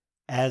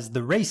As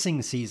the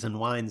racing season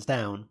winds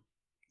down,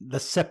 the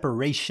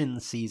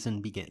separation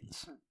season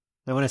begins.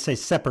 Now, when I say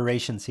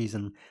separation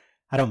season,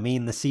 I don't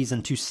mean the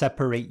season to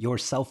separate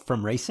yourself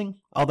from racing,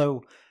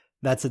 although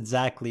that's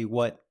exactly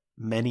what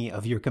many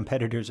of your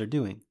competitors are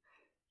doing.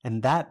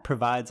 And that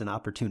provides an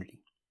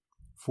opportunity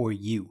for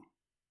you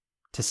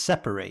to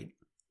separate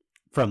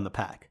from the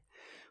pack.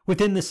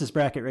 Within This Is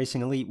Bracket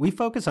Racing Elite, we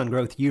focus on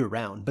growth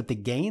year-round, but the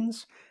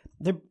gains,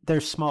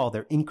 they're small,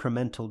 they're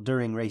incremental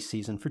during race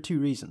season for two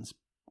reasons.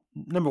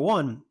 Number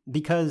one,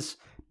 because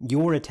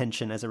your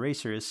attention as a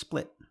racer is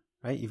split,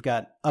 right? You've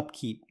got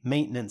upkeep,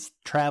 maintenance,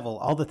 travel,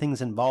 all the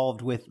things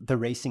involved with the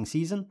racing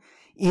season,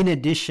 in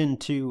addition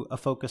to a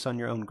focus on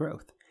your own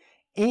growth.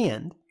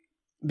 And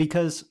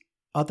because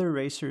other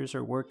racers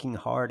are working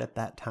hard at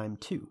that time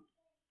too.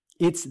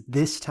 It's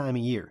this time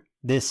of year,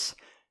 this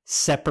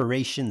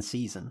separation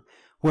season,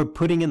 where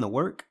putting in the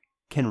work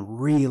can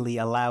really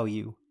allow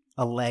you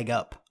a leg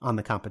up on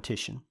the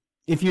competition.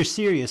 If you're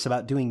serious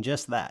about doing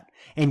just that,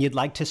 and you'd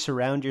like to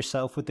surround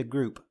yourself with a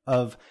group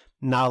of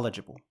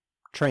knowledgeable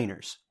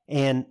trainers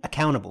and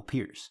accountable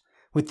peers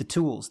with the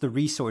tools, the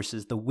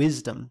resources, the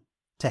wisdom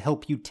to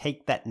help you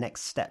take that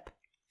next step,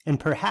 and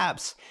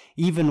perhaps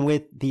even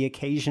with the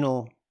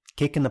occasional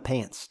kick in the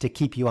pants to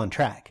keep you on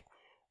track,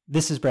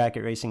 This Is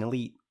Bracket Racing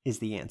Elite is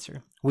the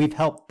answer. We've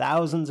helped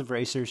thousands of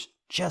racers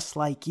just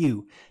like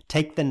you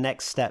take the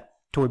next step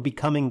toward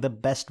becoming the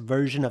best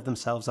version of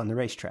themselves on the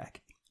racetrack.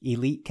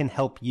 Elite can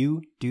help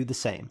you do the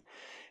same.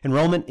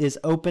 Enrollment is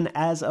open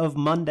as of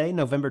Monday,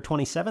 November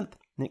 27th,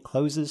 and it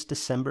closes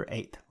December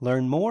 8th.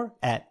 Learn more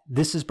at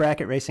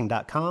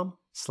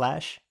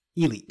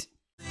thisisbracketracing.com/elite.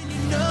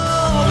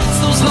 It's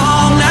those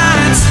long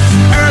nights,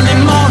 early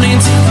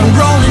mornings, I'm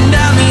rolling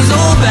down these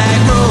old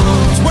back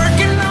roads,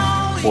 working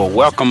all. Well,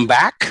 welcome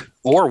back,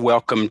 or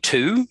welcome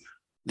to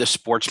the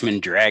Sportsman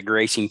Drag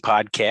Racing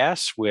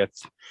Podcast with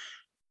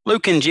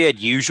Luke and Jed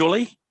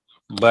usually,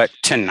 but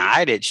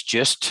tonight it's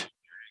just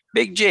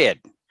Big Jed.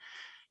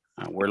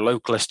 We're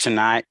Lukeless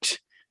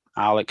tonight.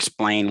 I'll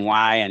explain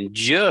why in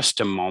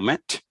just a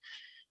moment.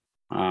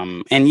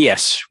 And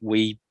yes,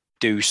 we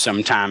do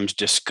sometimes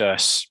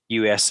discuss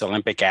U.S.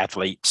 Olympic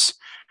athletes,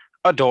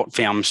 adult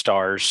film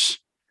stars,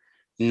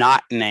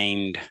 not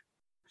named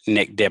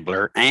Nick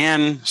Dibbler,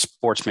 and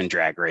sportsman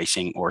drag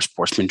racing or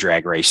sportsman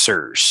drag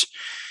racers.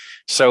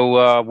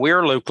 So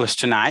we're Lukeless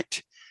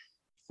tonight.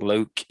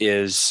 Luke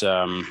is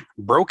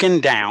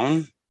broken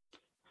down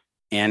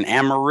in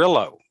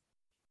Amarillo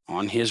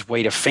on his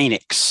way to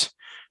Phoenix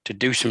to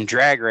do some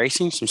drag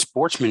racing, some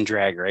sportsman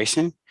drag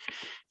racing.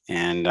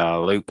 And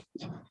Luke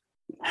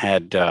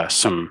had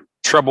some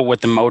trouble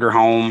with the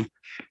motorhome,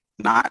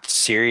 not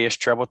serious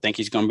trouble. I think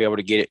he's going to be able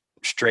to get it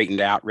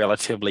straightened out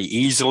relatively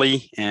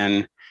easily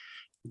and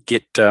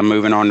get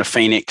moving on to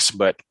Phoenix,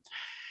 but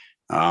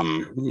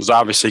was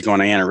obviously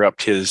going to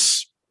interrupt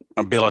his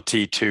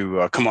ability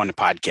to come on the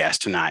podcast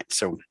tonight.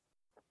 So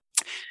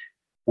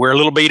we're a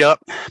little beat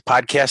up.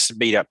 Podcast is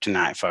beat up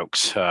tonight,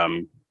 folks.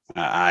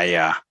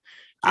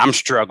 I'm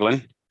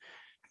struggling.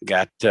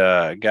 Got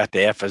the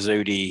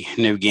Epizootie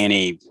New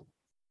Guinea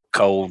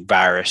cold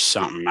virus,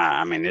 something.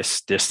 I mean,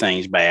 this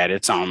thing's bad.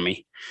 It's on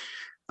me.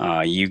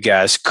 You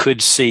guys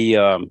could see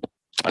a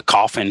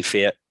coughing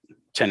fit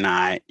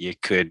tonight. You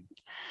could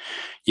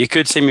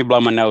see me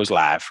blow my nose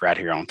live right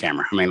here on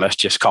camera. I mean, let's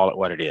just call it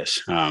what it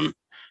is. I'm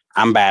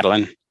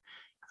battling.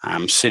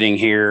 I'm sitting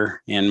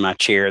here in my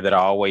chair that I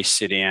always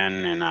sit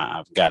in, and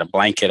I've got a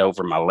blanket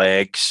over my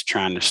legs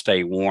trying to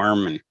stay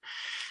warm. And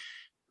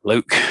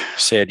Luke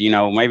said,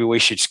 maybe we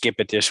should skip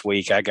it this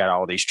week. I got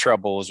all these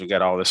troubles. We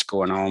got all this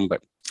going on,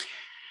 but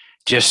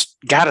just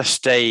got to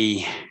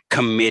stay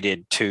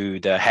committed to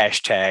the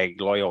hashtag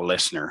loyal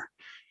listener,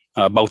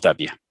 both of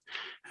you.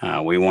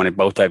 We wanted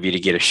both of you to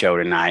get a show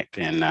tonight,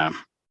 and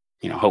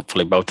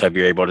hopefully both of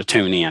you are able to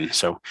tune in.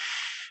 So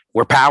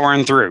we're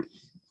powering through.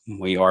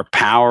 We are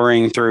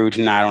powering through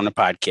tonight on the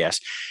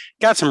podcast.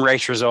 Got some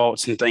race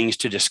results and things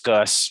to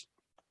discuss.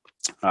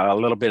 A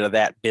little bit of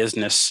that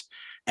business,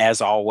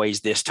 as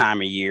always, this time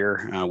of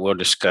year. We'll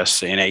discuss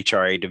the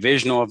NHRA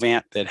Divisional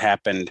event that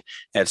happened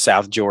at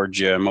South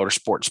Georgia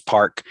Motorsports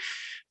Park.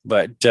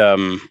 But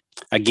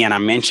again, I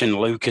mentioned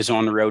Luke is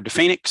on the road to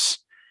Phoenix,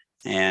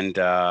 and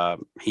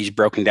he's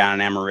broken down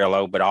in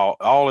Amarillo, but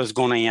all is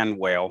going to end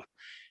well.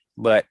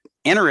 But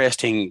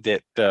interesting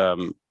that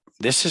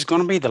this is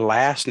going to be the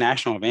last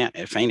national event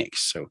at Phoenix.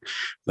 So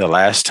the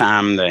last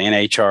time the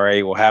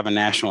NHRA will have a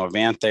national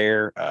event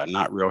there.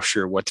 Not real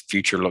sure what the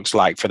future looks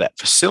like for that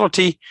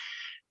facility,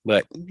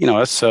 but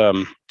it's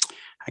I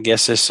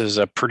guess this is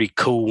a pretty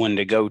cool one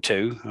to go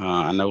to.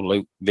 I know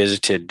Luke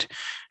visited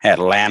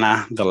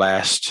Atlanta the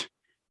last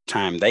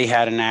time they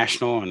had a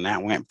national, and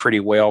that went pretty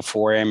well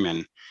for him.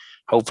 And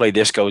hopefully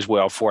this goes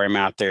well for him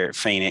out there at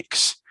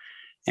Phoenix.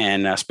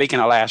 And speaking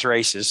of last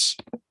races,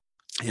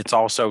 it's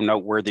also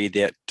noteworthy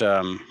that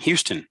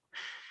Houston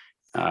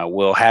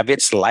will have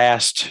its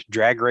last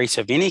drag race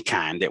of any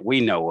kind that we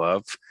know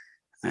of,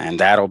 and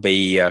that'll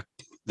be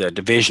the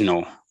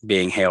Divisional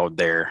being held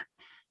there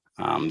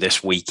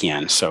this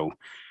weekend. So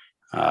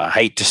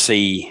Hate to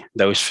see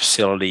those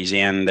facilities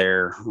end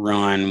their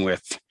run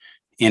with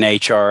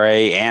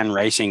NHRA and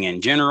racing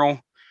in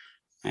general.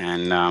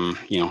 And,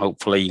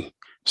 hopefully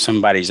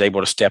somebody's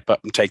able to step up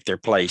and take their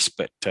place.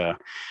 But a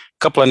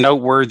couple of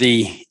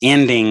noteworthy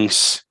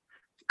endings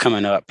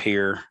coming up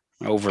here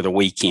over the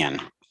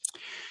weekend.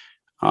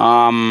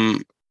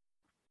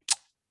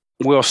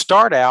 We'll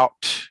start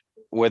out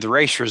with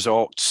race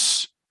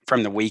results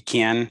from the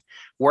weekend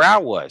where I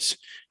was.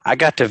 I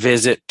got to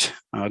visit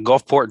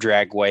Gulfport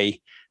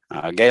Dragway,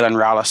 Galen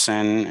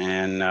Rollison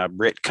and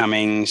Britt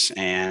Cummings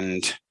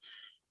and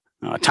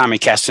Tommy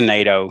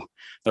Castaneda.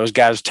 Those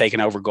guys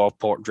taking over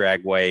Gulfport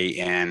Dragway,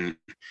 and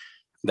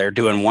they're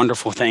doing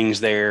wonderful things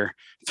there.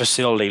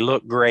 Facility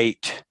looked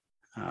great.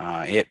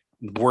 It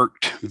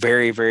worked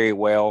very, very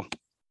well.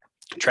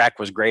 Track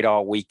was great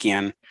all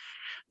weekend.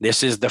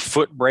 This is the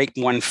Footbrake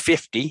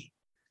 150.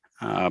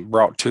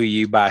 Brought to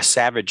you by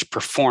Savage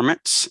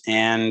Performance.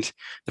 And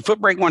the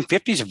Footbrake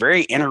 150 is a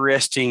very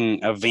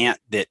interesting event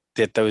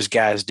that those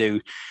guys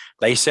do.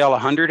 They sell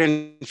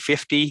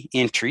 150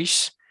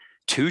 entries,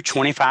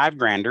 225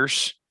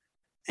 granders,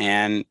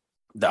 and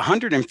the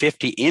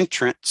 150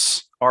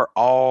 entrants are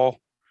all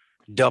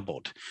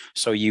doubled.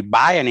 So you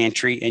buy an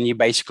entry and you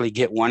basically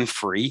get one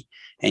free,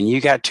 and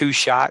you got 2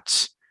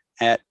 shots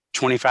at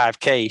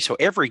 25K. So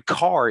every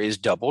car is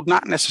doubled,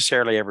 not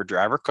necessarily every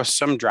driver, because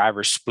some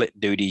drivers split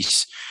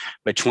duties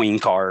between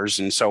cars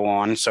and so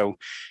on. So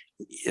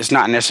it's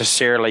not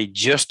necessarily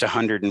just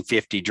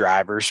 150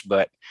 drivers,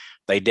 but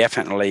they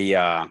definitely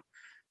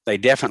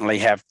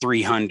have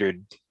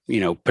 300,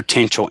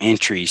 potential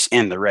entries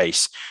in the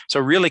race. So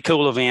really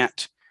cool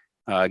event.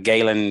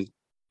 Galen,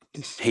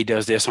 he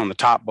does this on the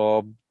top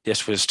bulb.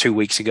 This was 2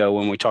 weeks ago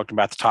when we talked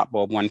about the top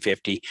bulb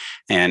 150,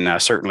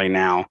 and certainly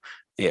now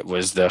it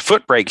was the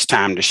Footbrake's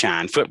time to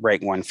shine,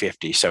 Footbrake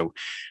 150. So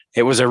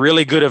it was a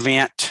really good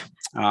event.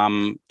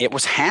 It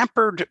was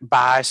hampered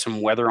by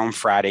some weather on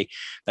Friday.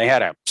 They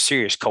had a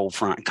serious cold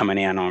front coming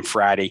in on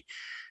Friday.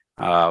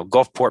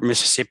 Gulfport,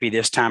 Mississippi,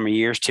 this time of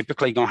year is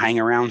typically going to hang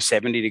around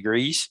 70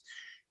 degrees.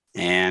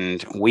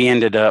 And we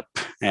ended up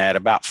at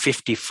about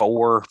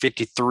 54,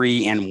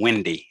 53 and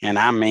windy. And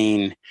I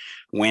mean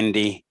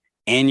windy,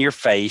 in your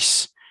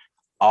face,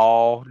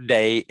 all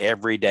day,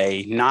 every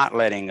day, not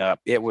letting up.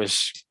 It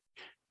was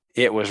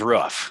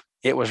rough.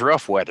 It was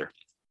rough weather.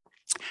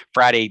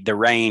 Friday, the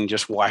rain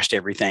just washed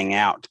everything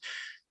out.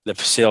 The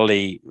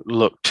facility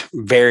looked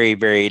very,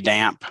 very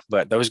damp,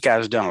 but those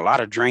guys done a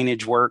lot of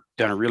drainage work,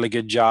 done a really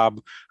good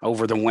job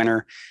over the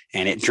winter,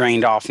 and it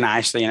drained off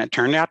nicely. And it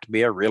turned out to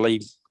be a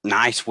really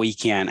nice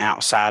weekend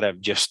outside of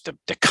just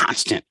the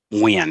constant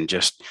wind,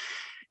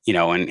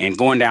 and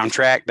going down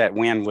track, that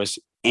wind was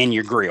in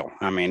your grill.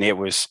 I mean, it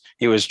was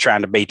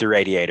trying to beat the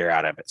radiator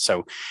out of it.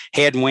 So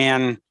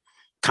headwind,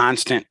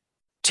 constant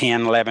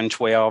 10, 11,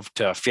 12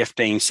 to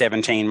 15,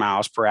 17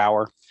 miles per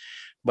hour.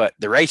 But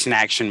the racing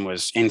action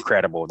was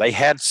incredible. They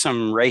had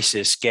some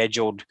races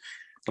scheduled,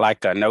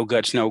 like a No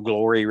Guts, No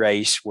Glory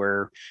race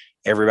where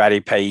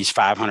everybody pays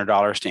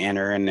 $500 to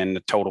enter, and then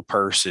the total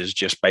purse is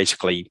just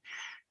basically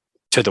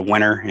to the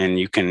winner, and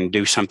you can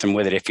do something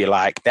with it if you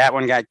like. That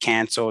one got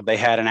canceled. They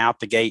had an out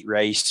the gate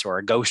race or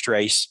a ghost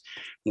race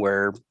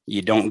where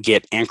you don't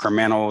get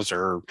incrementals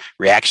or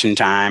reaction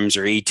times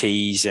or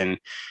ETs, and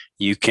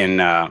you can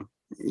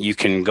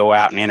go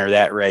out and enter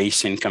that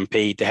race and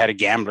compete. They had a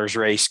gambler's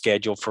race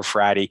scheduled for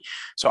Friday.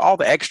 So all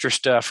the extra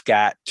stuff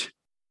got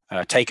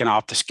taken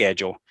off the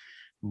schedule,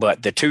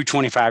 but the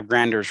 225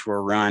 granders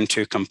were run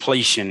to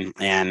completion,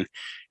 and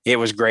it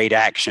was great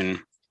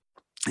action.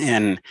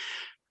 And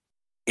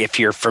if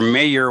you're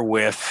familiar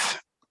with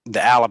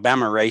the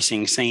Alabama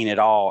racing scene at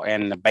all,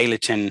 and the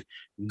Baileyton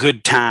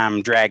Good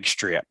Time drag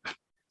strip,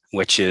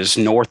 which is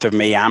north of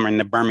me, I'm in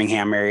the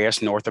Birmingham area.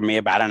 It's north of me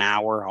about an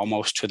hour,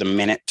 almost to the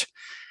minute.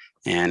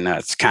 And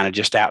it's kind of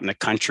just out in the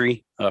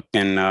country up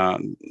in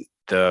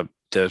the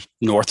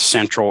north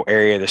central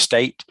area of the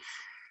state.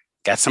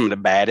 Got some of the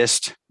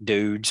baddest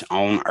dudes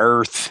on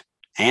earth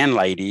and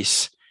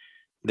ladies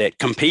that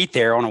compete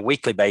there on a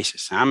weekly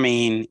basis. I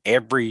mean,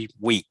 every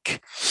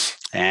week.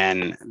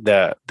 And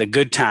the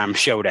Good Time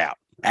showed out,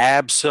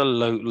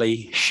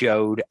 absolutely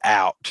showed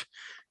out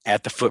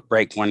at the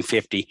Footbrake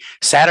 150.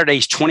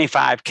 Saturday's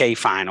 25K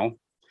final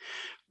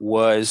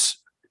was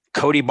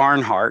Cody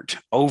Barnhart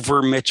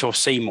over Mitchell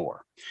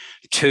Seymour,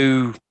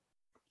 2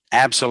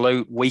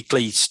 absolute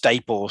weekly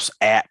staples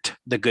at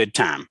the Good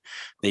Time.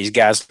 These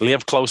guys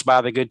live close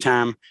by the Good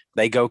Time.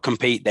 They go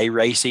compete. They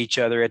race each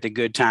other at the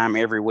Good Time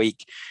every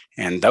week.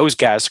 And those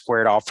guys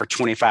squared off for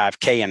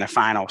 25K in the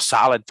final,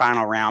 solid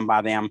final round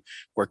by them,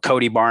 where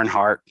Cody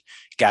Barnhart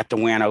got the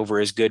win over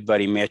his good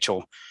buddy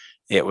Mitchell.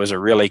 It was a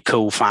really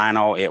cool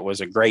final. It was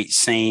a great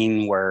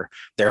scene where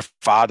their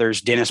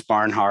fathers, Dennis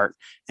Barnhart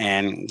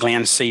and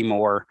Glenn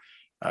Seymour,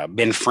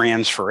 been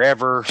friends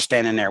forever,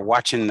 standing there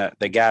watching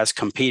the guys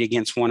compete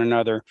against one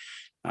another,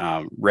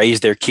 raise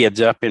their kids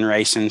up in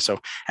racing. So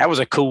that was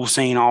a cool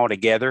scene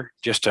altogether,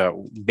 just a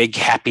big,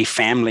 happy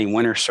family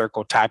winner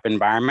circle type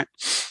environment.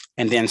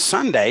 And then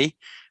Sunday,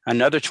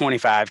 another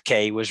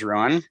 25K was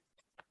run.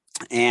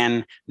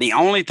 And the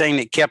only thing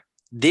that kept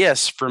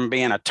this from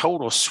being a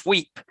total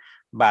sweep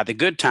by the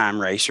good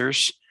time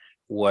racers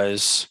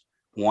was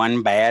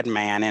one bad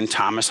man in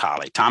Thomas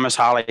Holly. Thomas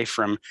Holly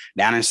from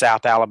down in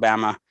South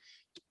Alabama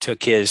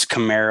took his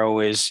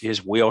Camaro,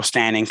 his wheel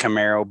standing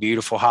Camaro,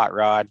 beautiful hot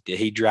rod that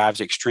he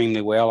drives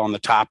extremely well on the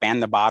top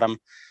and the bottom.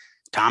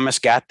 Thomas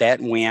got that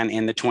win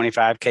in the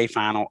 25K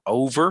final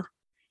over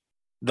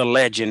the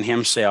legend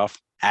himself,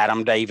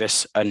 Adam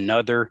Davis,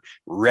 another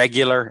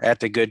regular at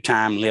the Good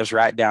Time, lives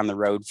right down the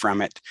road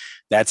from it.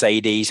 That's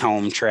AD's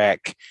home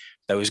track.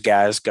 Those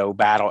guys go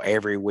battle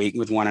every week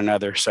with one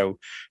another. So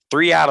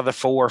 3 out of the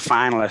 4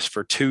 finalists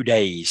for 2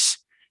 days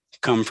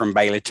come from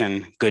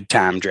Baileyton Good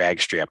Time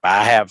Drag Strip.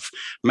 I have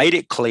made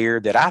it clear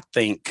that I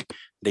think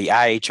the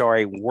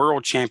IHRA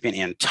World Champion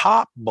in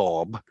Top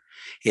Bulb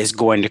is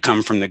going to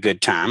come from the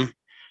Good Time.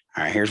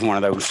 All right, here's one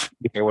of those.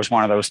 There was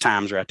one of those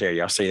times right there.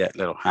 Y'all see that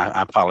little?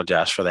 I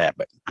apologize for that,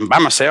 but I'm by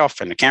myself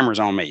and the camera's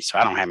on me, so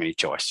I don't have any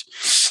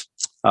choice.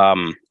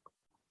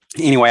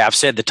 Anyway, I've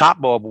said the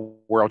Top Bulb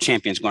World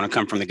Champion is going to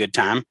come from the Good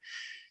Time.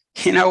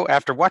 You know,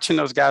 after watching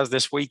those guys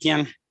this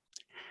weekend,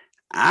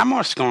 I'm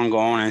just going to go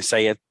on and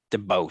say it.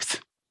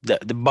 Both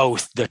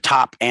the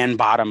top and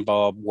bottom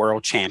bulb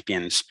world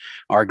champions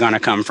are going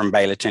to come from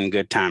Baileyton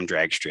Good Time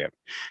Drag Strip.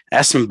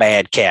 That's some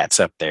bad cats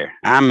up there.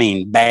 I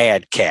mean,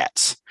 bad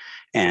cats.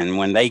 And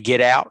when they get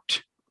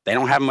out, they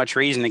don't have much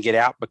reason to get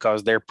out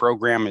because their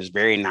program is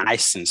very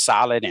nice and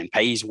solid and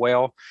pays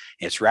well.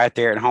 It's right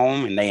there at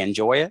home and they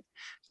enjoy it.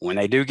 When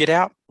they do get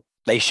out,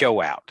 they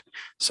show out.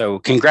 So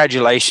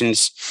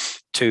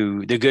congratulations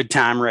to the Good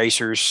Time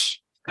racers,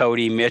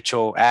 Cody,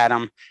 Mitchell,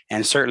 Adam,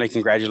 and certainly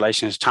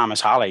congratulations to Thomas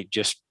Holly,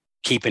 just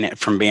keeping it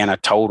from being a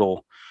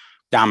total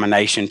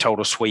domination,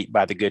 total sweep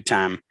by the Good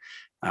Time.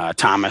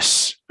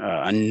 Thomas,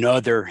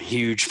 another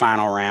huge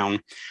final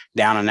round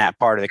down in that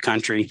part of the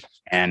country,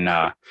 and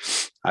a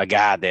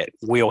guy that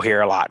we'll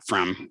hear a lot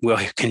from. We'll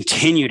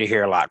continue to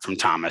hear a lot from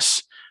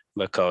Thomas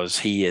because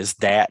he is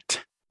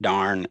that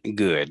darn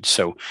good.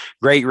 So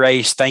great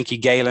race. Thank you,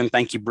 Galen.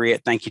 Thank you,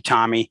 Britt. Thank you,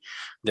 Tommy.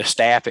 The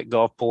staff at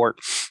Gulfport,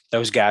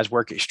 those guys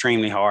work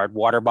extremely hard.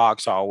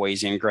 Waterbox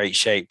always in great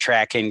shape,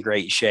 track in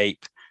great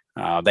shape.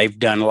 They've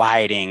done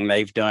lighting,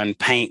 they've done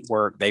paint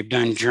work, they've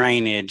done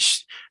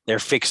drainage. They're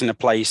fixing the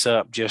place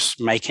up, just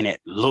making it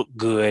look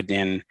good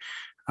and,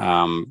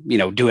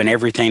 doing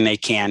everything they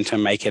can to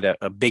make it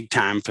a big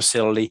time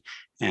facility.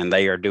 And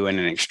they are doing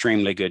an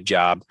extremely good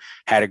job.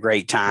 Had a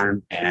great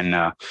time.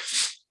 And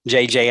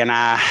JJ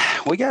and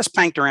we got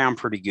spanked around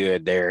pretty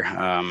good there.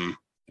 I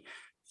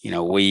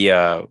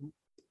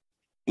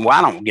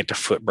don't get to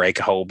Footbrake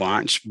a whole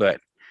bunch, but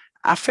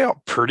I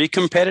felt pretty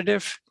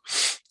competitive,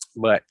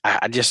 but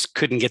I just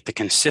couldn't get the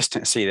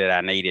consistency that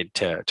I needed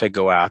to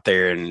go out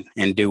there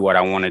and do what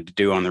I wanted to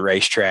do on the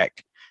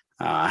racetrack.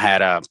 I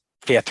had a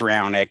 5th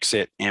round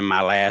exit in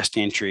my last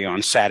entry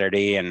on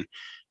Saturday, and I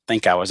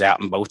think I was out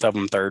in both of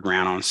them 3rd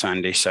round on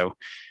Sunday. So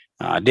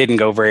didn't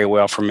go very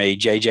well for me.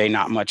 JJ,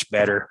 not much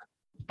better.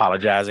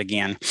 Apologize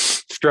again.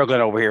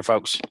 Struggling over here,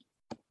 folks.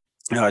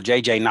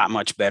 JJ not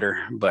much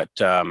better, but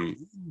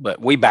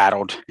we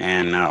battled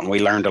and we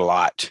learned a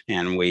lot,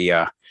 and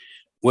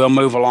we'll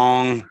move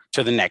along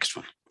to the next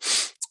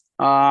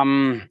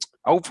one.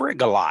 Over at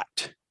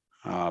Galat,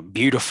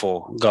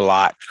 beautiful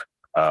Galat,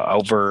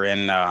 over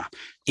in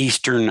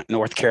eastern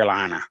North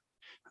Carolina.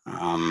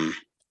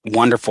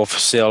 Wonderful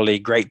facility,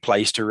 great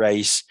place to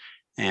race,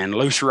 and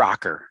Loose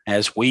Rocker.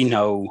 As we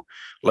know,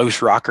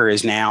 Loose Rocker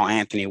is now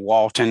Anthony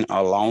Walton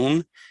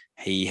alone.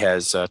 He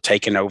has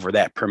taken over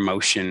that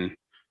promotion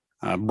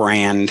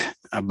brand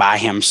by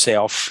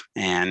himself,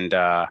 and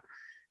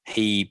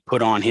he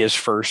put on his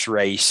first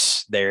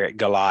race there at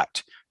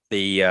Galat,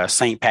 the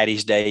St.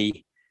 Patty's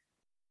Day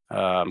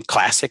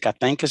Classic, I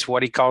think is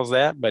what he calls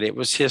that, but it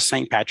was his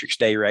St. Patrick's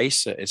Day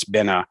race. It's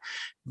been a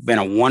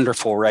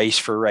wonderful race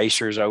for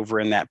racers over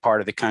in that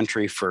part of the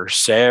country for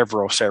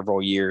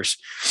several years,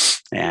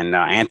 and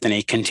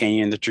Anthony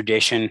continuing the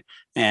tradition.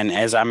 And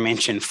as I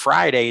mentioned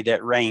Friday,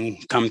 that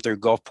rain come through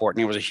Gulfport,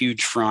 and it was a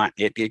huge front.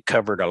 It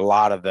covered a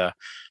lot of the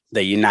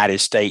United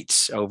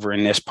States over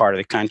in this part of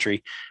the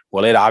country.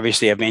 Well, it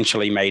obviously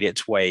eventually made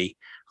its way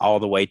all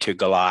the way to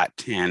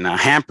Galat and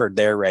hampered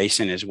their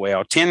racing as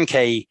well.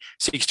 10K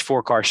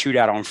 64 car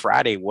shootout on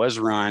Friday was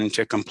run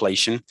to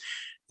completion.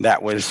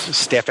 That was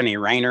Stephanie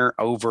Rayner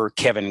over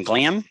Kevin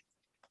Glenn.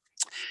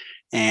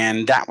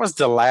 And that was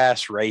the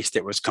last race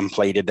that was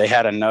completed. They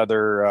had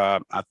another,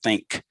 I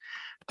think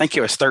it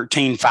was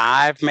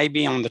 13.5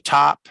 maybe on the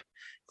top,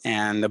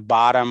 and the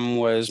bottom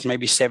was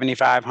maybe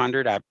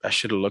 7,500. I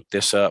should have looked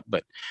this up,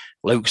 but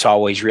Luke's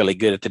always really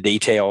good at the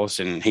details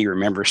and he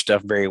remembers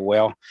stuff very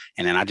well.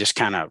 And then I just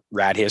kind of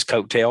ride his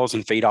coattails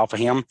and feed off of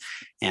him.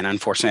 And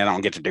unfortunately, I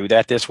don't get to do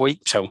that this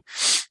week. So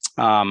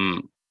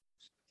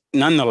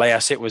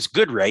nonetheless, it was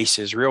good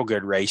races, real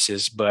good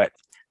races, but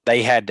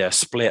they had to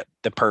split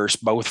the purse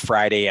both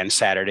Friday and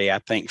Saturday. I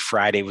think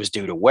Friday was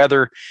due to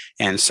weather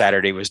and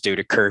Saturday was due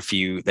to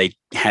curfew. They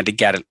had to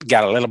got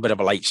a little bit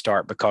of a late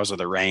start because of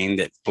the rain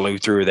that blew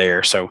through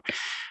there. So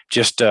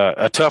just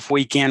a tough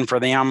weekend for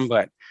them,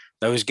 but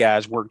those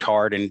guys worked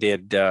hard and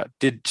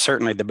did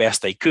certainly the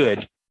best they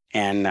could,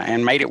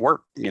 and made it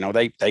work.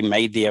 They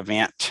made the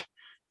event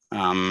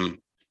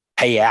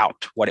pay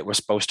out what it was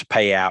supposed to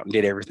pay out, and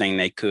did everything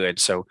they could.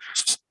 So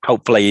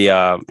hopefully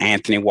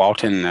Anthony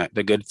Walton,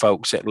 the good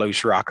folks at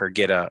Loose Rocker,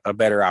 get a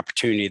better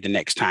opportunity the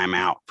next time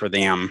out for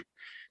them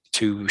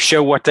to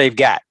show what they've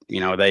got.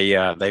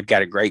 They've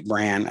got a great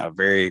brand, a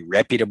very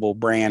reputable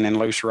brand in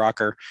Loose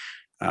Rocker.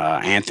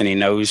 Anthony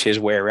knows his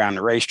way around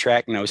the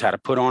racetrack, knows how to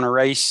put on a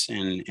race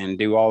and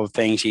do all the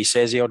things he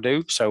says he'll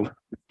do. So,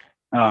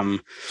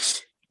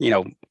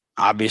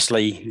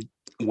 obviously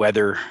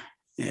weather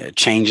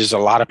changes a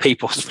lot of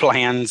people's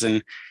plans,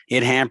 and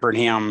it hampered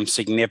him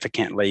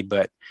significantly,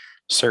 but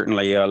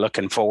certainly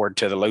looking forward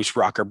to the Loose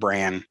Rocker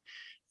brand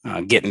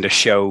getting to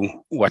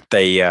show what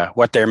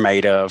they're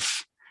made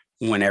of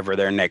whenever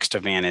their next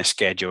event is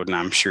scheduled. And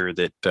I'm sure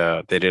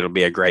that it'll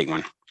be a great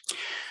one.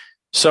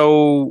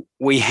 So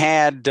we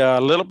had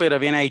a little bit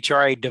of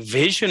NHRA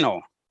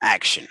divisional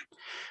action.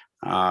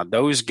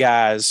 Those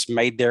guys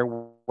made their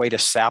way to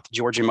South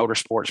Georgia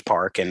Motorsports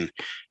Park. And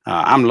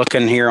I'm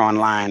looking here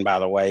online, by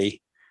the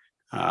way.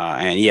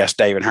 And yes,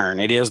 David Hearn,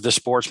 it is the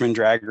Sportsman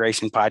Drag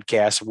Racing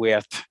Podcast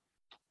with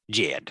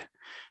Jed.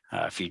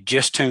 If you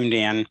just tuned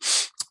in,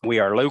 we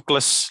are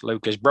Lukeless.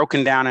 Luke is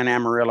broken down in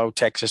Amarillo,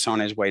 Texas, on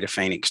his way to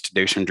Phoenix to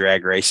do some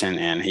drag racing.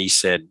 And he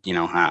said,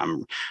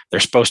 they're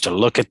supposed to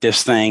look at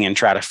this thing and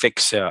try to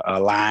fix a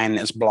line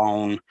that's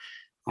blown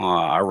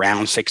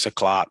around 6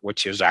 o'clock,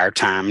 which is our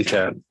time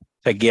to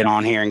get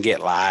on here and get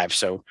live.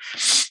 So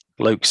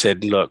Luke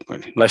said, look,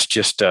 let's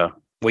just,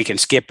 we can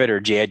skip it, or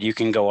Jed, you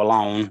can go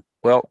alone.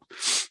 Well,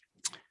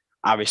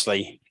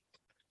 obviously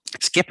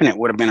skipping it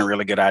would have been a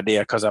really good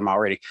idea, because I'm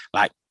already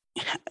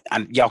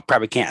y'all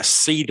probably can't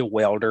see the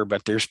welder,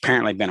 but there's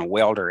apparently been a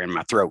welder in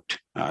my throat.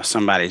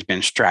 Somebody's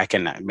been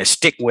striking,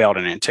 stick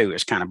welding it too.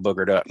 It's kind of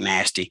boogered up,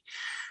 nasty,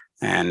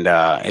 and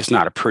it's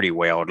not a pretty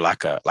weld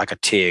like a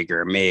TIG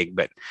or a MIG,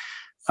 but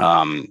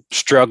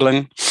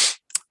struggling.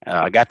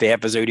 I got the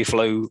epizooty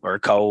flu or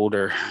cold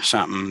or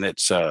something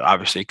that's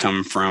obviously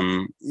come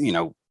from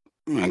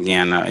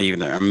again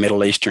either a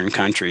Middle Eastern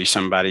country.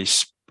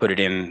 Somebody's put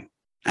it in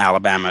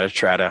Alabama to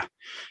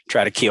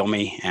try to kill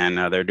me, and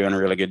they're doing a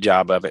really good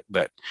job of it.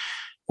 But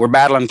we're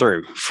battling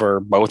through for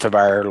both of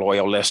our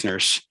loyal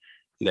listeners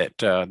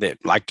that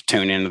like to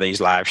tune into these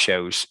live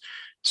shows.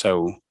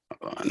 So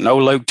no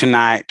Luke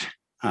tonight.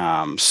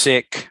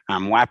 Sick.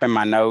 I'm wiping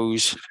my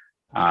nose.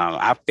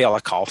 I feel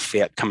a cough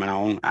fit coming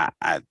on.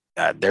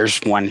 There's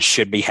one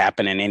should be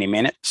happening any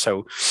minute.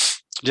 So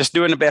just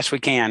doing the best we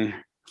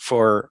can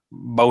for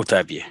both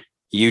of you.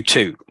 You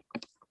too.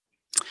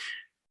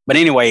 But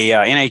anyway,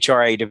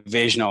 NHRA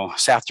Divisional,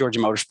 South Georgia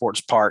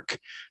Motorsports Park,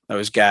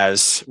 those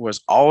guys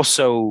was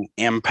also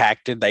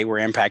impacted. They were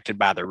impacted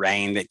by the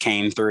rain that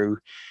came through,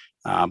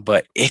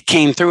 but it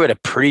came through at a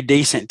pretty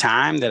decent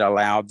time that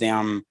allowed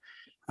them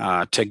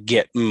to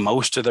get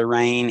most of the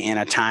rain in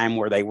a time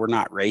where they were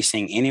not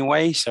racing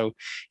anyway. So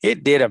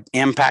it did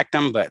impact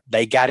them, but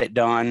they got it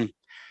done.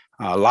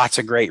 Lots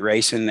of great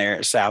racing there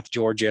at South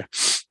Georgia.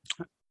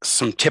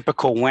 Some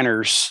typical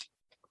winners.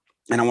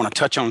 And I want to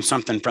touch on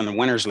something from the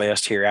winners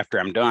list here after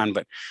I'm done,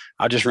 but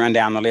I'll just run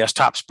down the list.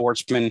 Top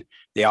sportsman,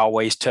 the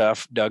always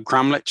tough Doug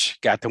Crumlich,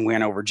 got the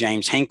win over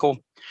James Hinkle.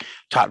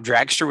 Top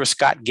dragster was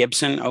Scott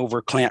Gibson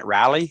over Clint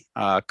Riley.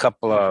 A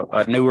couple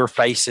of newer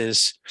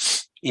faces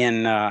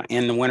in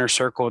the winner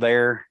circle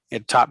there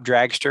at top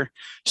dragster.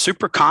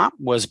 Super comp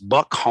was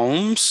Buck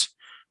Holmes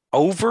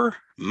over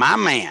my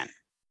man,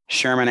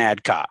 Sherman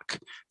Adcock.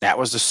 That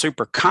was the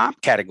super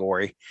comp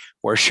category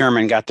where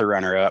Sherman got the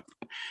runner up.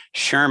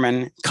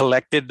 Sherman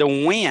collected the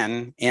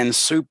win in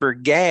super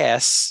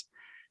gas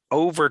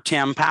over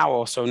Tim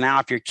Powell. So now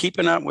if you're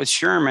keeping up with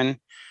Sherman,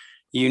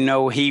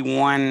 he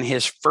won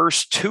his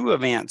first 2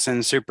 events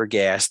in super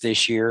gas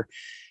this year.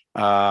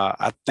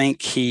 I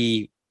think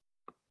he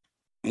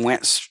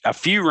went a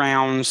few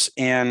rounds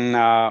in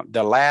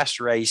the last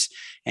race,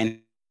 and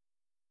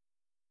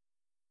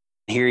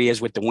here he is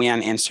with the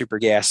win in super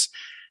gas,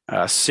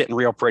 sitting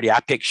real pretty. I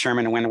picked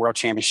Sherman to win the world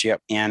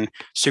championship in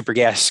super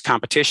gas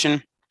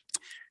competition,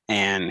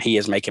 and he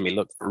is making me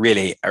look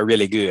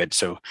really good.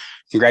 So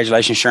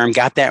congratulations, Sherman.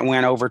 Got that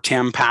win over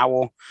Tim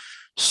Powell.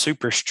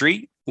 Super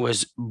street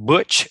was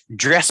Butch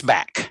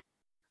Dressback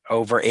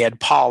over Ed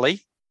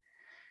Pauley.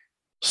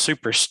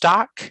 Super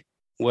stock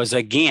was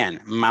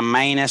again my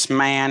mainest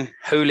man,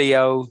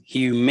 Julio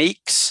Hugh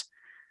Meeks,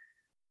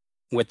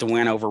 with the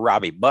win over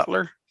Robbie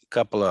Butler.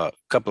 Couple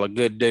of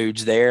good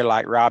dudes there,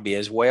 like Robbie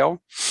as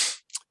well.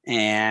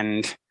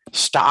 And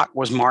stock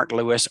was Mark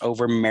Lewis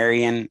over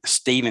Marion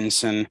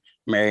Stevenson.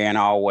 Marion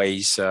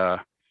always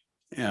a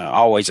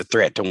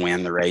threat to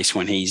win the race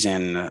when he's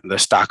in the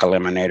stock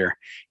eliminator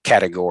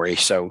category.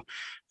 So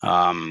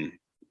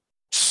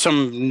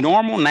some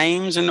normal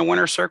names in the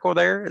winner circle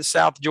there at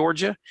South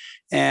Georgia,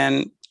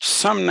 and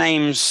some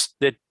names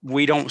that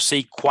we don't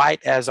see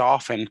quite as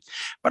often.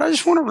 But I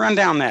just want to run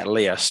down that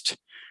list.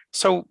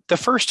 So the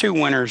first 2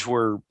 winners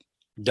were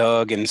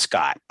Doug and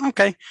Scott.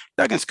 Okay,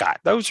 Doug and Scott.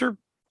 Those are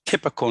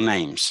typical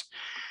names.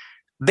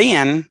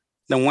 Then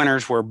the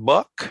winners were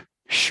Buck,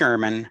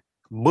 Sherman,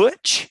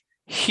 Butch,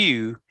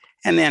 Hugh,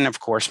 and then, of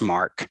course,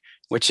 Mark,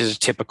 which is a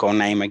typical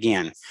name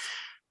again.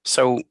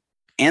 So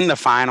in the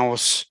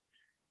finals,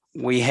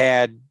 we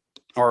had,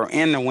 or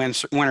in the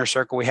winner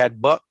circle, we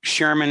had Buck,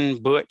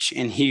 Sherman, Butch,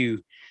 and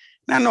Hugh.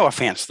 Now, no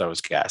offense to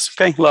those guys.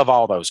 Okay, love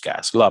all those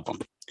guys. Love them.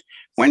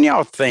 When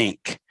y'all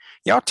think,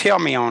 y'all tell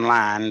me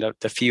online,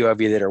 the few of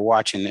you that are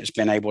watching that's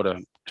been able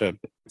to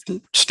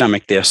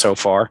stomach this so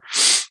far,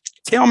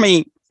 tell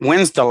me,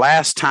 when's the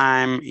last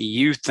time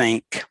you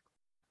think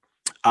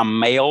a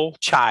male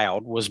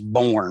child was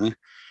born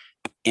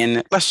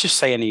in, let's just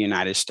say in the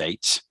United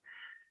States,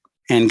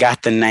 and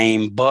got the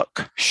name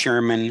Buck,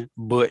 Sherman,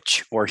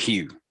 Butch, or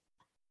Hugh?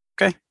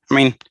 Okay. I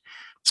mean,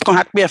 it's going to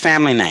have to be a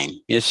family name.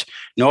 It's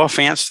no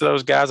offense to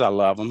those guys. I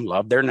love them,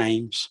 love their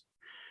names.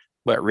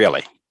 But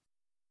really,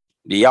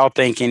 do y'all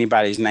think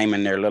anybody's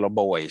naming their little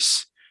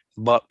boys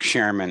Buck,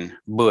 Sherman,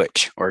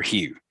 Butch, or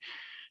Hugh?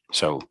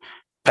 So,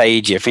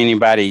 Paige, if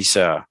anybody's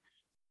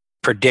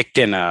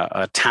predicting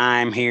a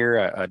time here,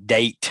 a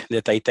date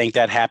that they think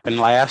that happened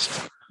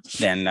last,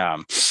 then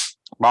by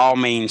all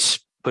means,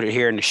 put it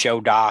here in the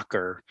show doc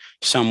or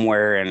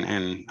somewhere,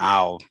 and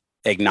I'll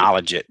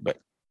acknowledge it. But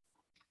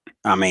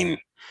I mean,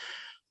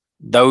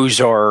 those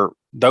are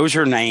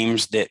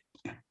names that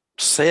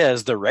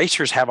says the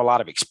racers have a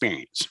lot of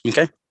experience.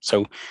 Okay,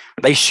 so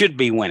they should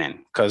be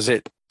winning, because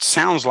it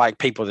sounds like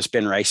people that's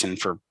been racing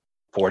for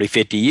 40,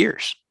 50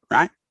 years,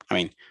 right? I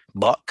mean,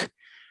 Buck.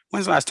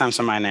 When's the last time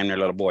somebody named their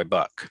little boy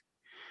Buck?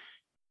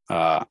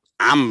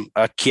 I'm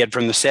a kid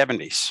from the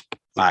 70s,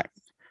 like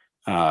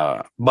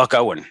Buck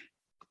Owen.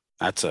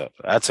 That's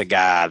a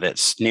guy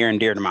that's near and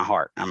dear to my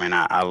heart. I mean,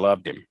 I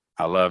loved him.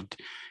 I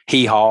loved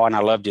Hee Haw, and I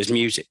loved his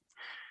music.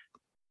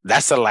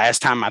 That's the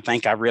last time I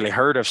think I really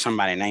heard of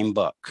somebody named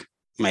Buck,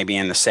 maybe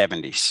in the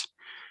 70s.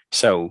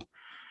 So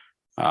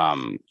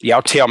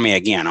y'all tell me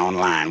again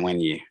online when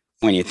you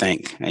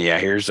think, yeah,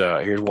 here's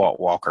Walt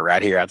Walker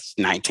right here. That's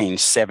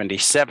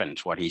 1977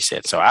 is what he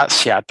said. So I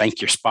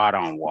think you're spot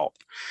on, Walt.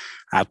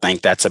 I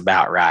think that's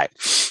about right.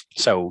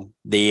 So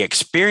the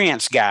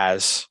experienced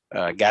guys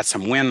got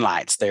some win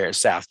lights there at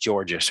South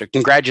Georgia. So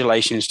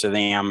congratulations to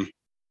them.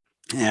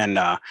 And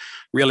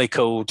really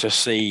cool to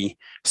see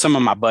some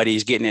of my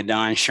buddies getting it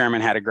done.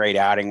 Sherman had a great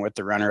outing with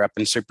the runner-up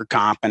in Super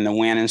Comp and the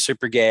win in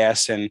Super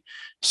Gas, and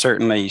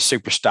certainly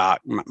Super Stock.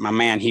 My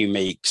man Hugh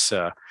Meeks,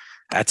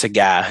 that's a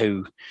guy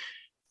who,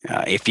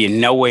 if you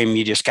know him,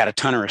 you just got a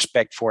ton of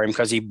respect for him,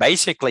 because he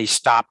basically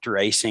stopped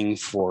racing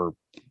for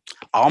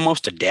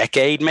almost a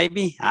decade,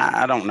 maybe.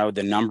 I don't know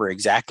the number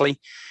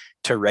exactly,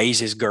 to raise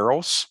his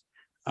girls.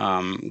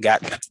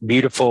 Got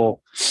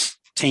beautiful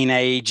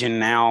teenage and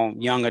now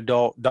young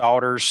adult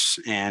daughters,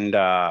 and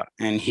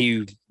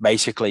Hugh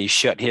basically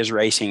shut his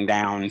racing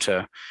down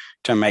to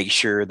make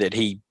sure that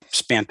he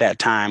spent that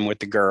time with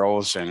the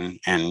girls and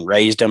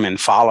raised them and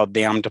followed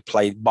them to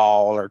play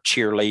ball or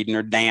cheerleading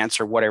or dance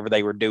or whatever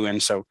they were doing.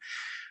 So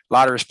a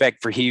lot of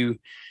respect for Hugh.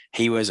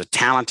 He was a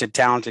talented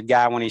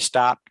guy when he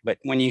stopped, but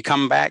when you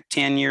come back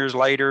 10 years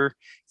later,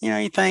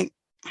 you think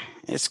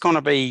it's going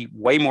to be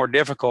way more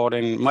difficult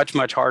and much,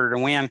 much harder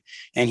to win.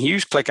 And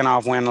Hugh's clicking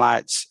off win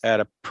lights at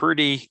a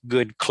pretty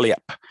good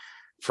clip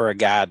for a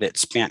guy that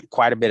spent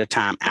quite a bit of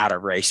time out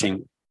of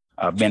racing,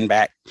 been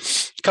back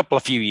a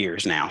few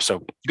years now.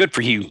 So good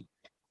for Hugh.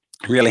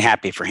 Really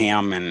happy for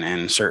him.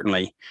 And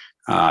certainly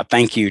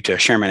thank you to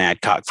Sherman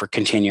Adcock for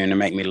continuing to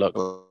make me look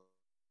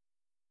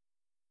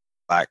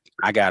like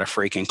I got a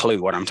freaking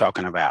clue what I'm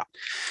talking about.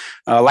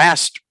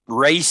 Last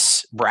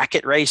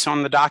bracket race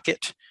on the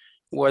docket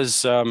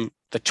was the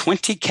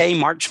 20k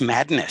March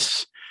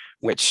Madness,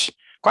 which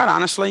quite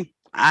honestly,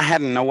 I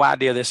had no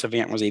idea this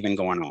event was even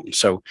going on.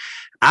 So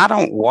I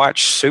don't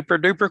watch super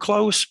duper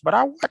close, but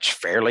I watch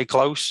fairly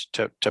close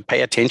to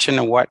pay attention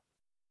to what,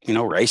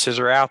 races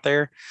are out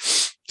there,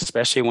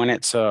 especially when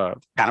it's a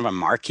kind of a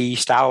marquee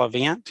style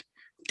event.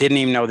 Didn't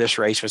even know this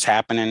race was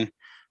happening.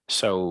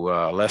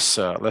 So let's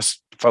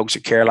folks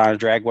at Carolina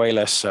Dragway,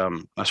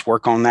 let's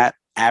work on that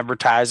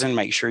advertising,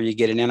 make sure you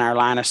get it in our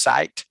line of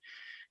sight.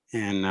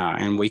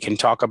 And we can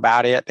talk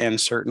about it, and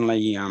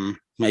certainly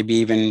maybe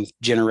even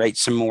generate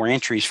some more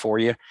entries for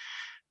you.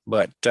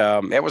 But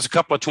it was a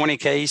couple of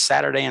 20k's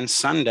Saturday and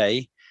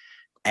Sunday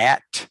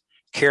at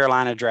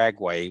Carolina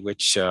Dragway,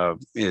 which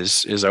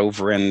is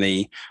over in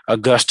the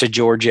Augusta,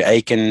 Georgia,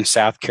 Aiken,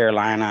 South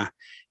Carolina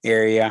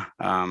area.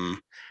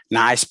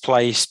 Nice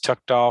place,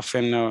 tucked off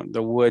in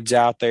the woods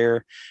out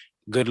there.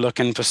 Good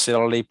looking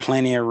facility,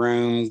 plenty of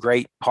room,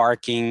 great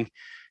parking.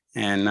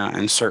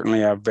 And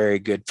certainly a very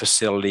good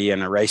facility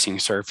and a racing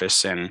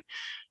surface. And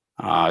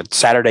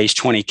Saturday's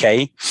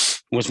 20K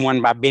was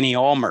won by Benny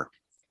Ulmer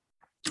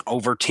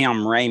over Tim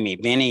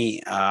Ramey.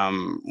 Benny,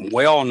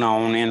 well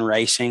known in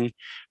racing,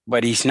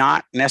 but he's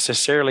not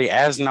necessarily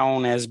as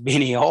known as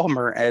Benny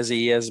Ulmer as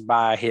he is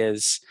by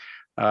his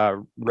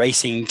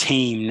racing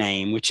team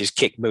name, which is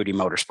Kick Booty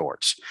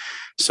Motorsports.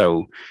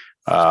 So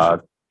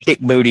Kick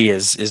Booty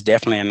is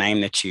definitely a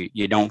name that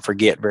you don't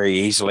forget very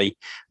easily.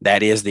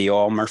 That is the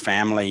Ulmer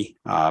family.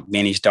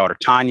 Benny's daughter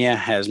Tanya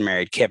has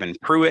married Kevin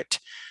Pruitt,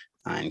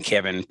 and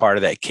Kevin part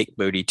of that Kick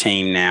Booty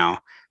team now.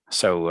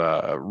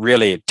 So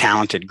really a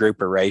talented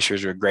group of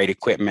racers with great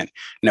equipment.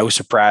 No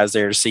surprise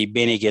there to see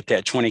Benny get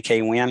that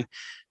 20K win.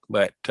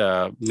 But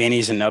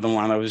Benny's another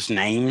one of those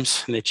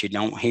names that you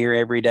don't hear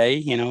every day.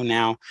 You know,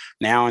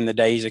 now in the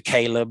days of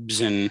Caleb's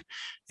and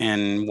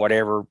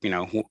whatever, you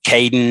know,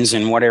 Cadens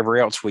and whatever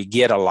else we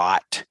get a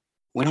lot,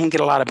 we don't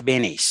get a lot of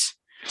Benny's.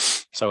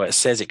 So it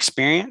says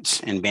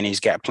experience, and Benny's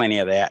got plenty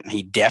of that. And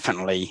he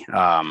definitely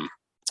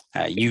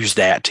used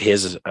that to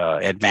his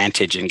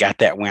advantage and got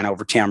that win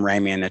over Tim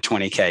Ramey in the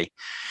 20K.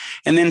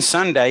 And then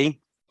Sunday,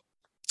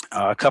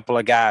 a couple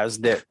of guys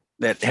that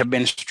have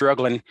been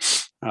struggling.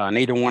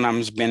 Neither one of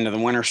them's been to the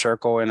winner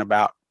circle in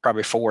about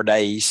probably 4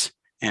 days,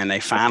 and they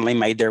finally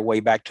made their way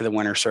back to the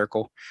winner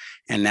circle.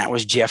 And that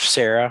was Jeff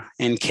Serra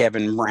and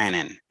Kevin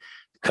Brannon,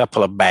 a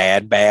couple of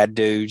bad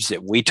dudes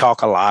that we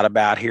talk a lot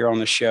about here on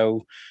the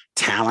show.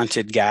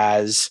 Talented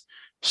guys,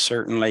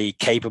 certainly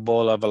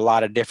capable of a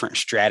lot of different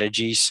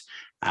strategies.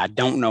 I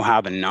don't know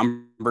how the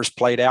numbers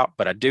played out,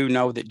 but I do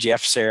know that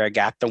Jeff Serra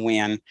got the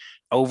win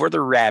over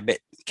the Rabbit,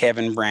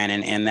 Kevin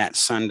Brannon, in that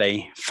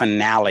Sunday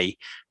finale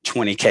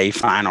 20K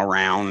final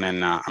round.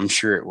 And I'm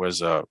sure it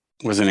was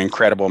an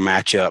incredible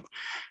matchup,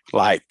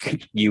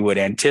 like you would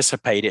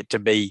anticipate it to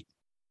be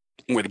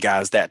with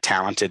guys that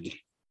talented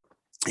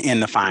in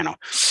the final.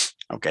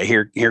 Okay,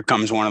 here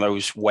comes one of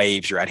those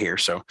waves right here.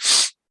 So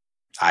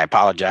I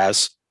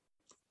apologize,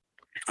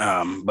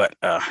 but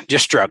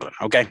just struggling.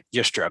 Okay,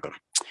 just struggling.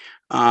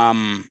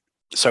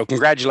 So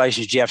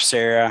congratulations, Jeff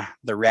Serra,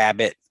 the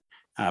Rabbit,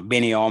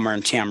 Benny Ulmer,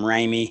 and Tim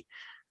Ramey,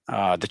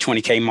 the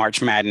 20K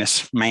March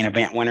Madness main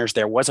event winners.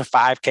 There was a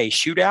 5K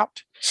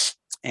shootout,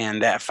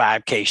 and that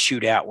 5K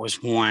shootout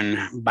was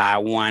won by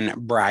one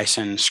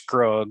Bryson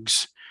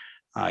Scruggs,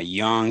 a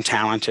young,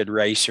 talented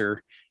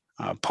racer,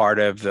 part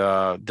of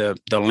the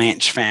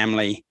Lynch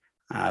family.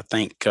 I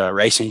think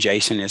Racing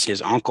Jason is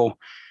his uncle.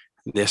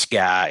 This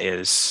guy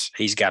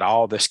he's got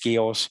all the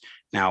skills.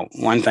 Now,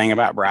 one thing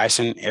about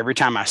Bryson, every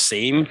time I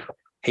see him,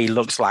 he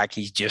looks like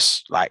he's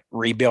just like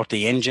rebuilt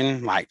the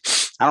engine. Like,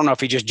 I don't know if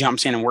he just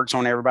jumps in and works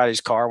on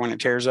everybody's car when it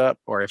tears up,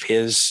 or if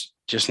his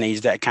just needs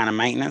that kind of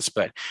maintenance.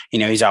 But, you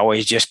know, he's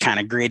always just kind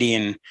of gritty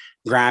and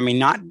grimy,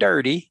 not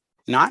dirty,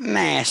 not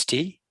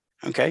nasty.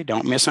 Okay,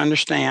 don't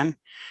misunderstand.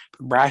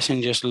 But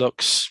Bryson just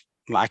looks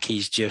like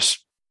he's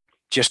just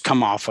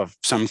come off of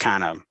some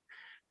kind of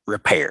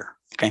repair.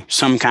 Okay,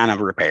 some kind of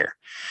repair.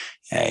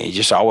 He's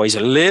just always a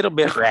little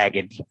bit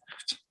ragged,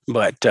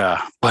 but a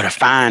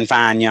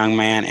fine young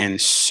man and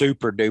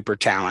super duper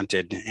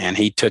talented. And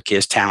he took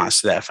his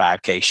talents to that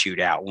 5K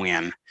shootout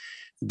win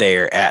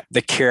there at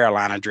the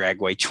Carolina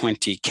Dragway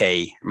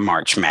 20K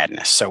March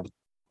Madness. So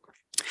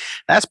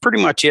that's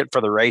pretty much it for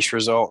the race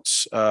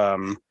results.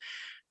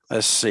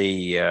 Let's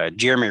see.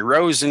 Jeremy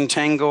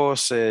Rosentangle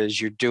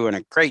says, "You're doing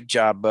a great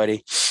job,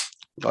 buddy.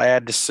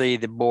 Glad to see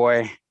the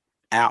boy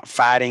out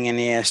fighting in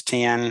the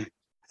S10.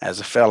 As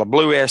a fellow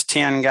Blue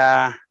S10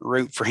 guy,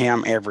 root for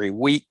him every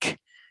week."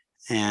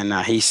 And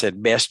he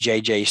said, "Best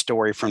JJ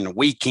story from the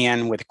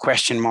weekend," with a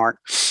question mark.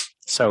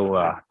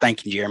 So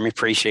thank you, Jeremy.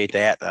 Appreciate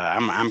that.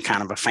 I'm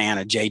kind of a fan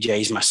of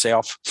JJ's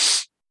myself.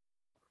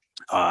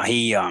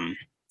 He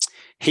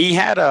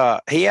had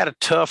a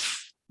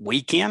tough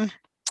weekend,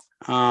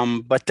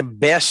 but the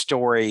best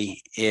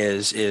story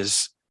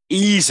is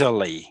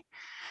easily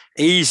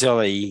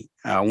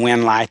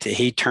win light that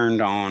he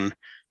turned on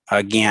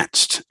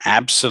against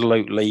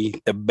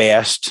absolutely the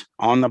best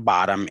on the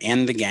bottom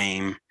in the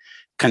game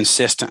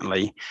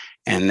consistently,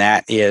 and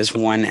that is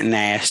one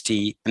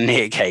nasty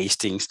Nick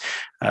Hastings.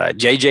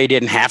 JJ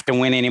didn't have to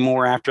win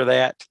anymore after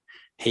that.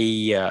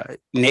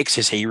 Nick's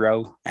his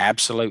hero,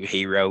 absolute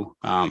hero,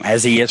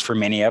 as he is for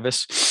many of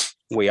us.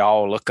 We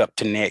all look up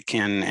to Nick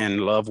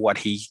and love what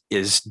he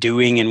is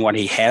doing and what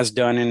he has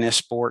done in this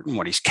sport and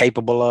what he's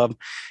capable of.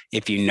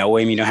 If you know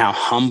him, you know how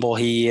humble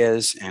he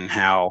is and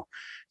how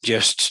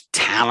just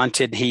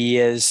talented he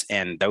is,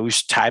 and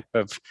those type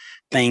of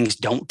things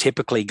don't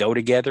typically go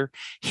together.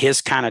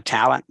 His kind of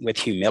talent with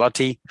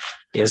humility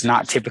is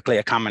not typically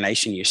a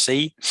combination you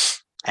see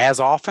as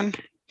often,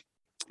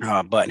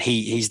 but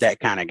he's that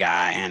kind of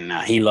guy, and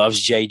he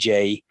loves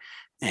JJ.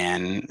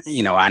 And,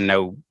 you know, I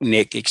know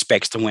Nick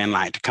expects the win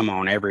light to come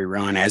on every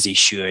run, as he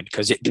should,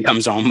 because it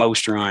comes on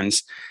most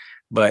runs.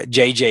 But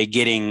JJ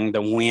getting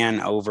the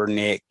win over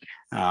Nick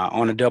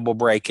on a double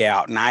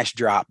breakout, nice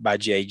drop by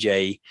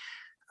JJ.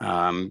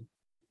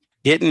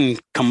 Didn't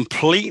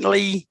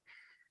completely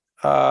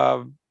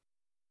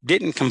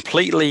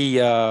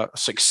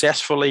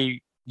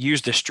successfully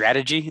use the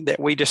strategy that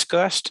we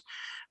discussed,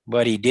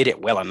 but he did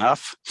it well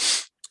enough,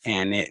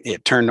 and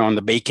it turned on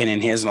the beacon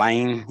in his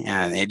lane,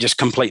 and it just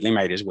completely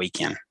made his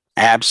weekend.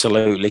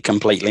 Absolutely,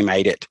 completely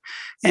made it.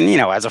 And, you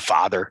know, as a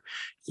father,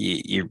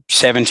 your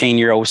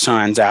 17-year-old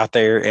sons out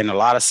there, and a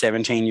lot of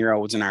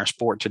 17-year-olds in our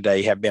sport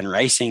today have been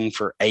racing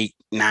for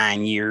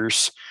 8-9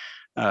 years.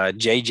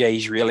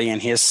 JJ's really in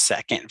his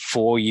second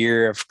full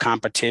year of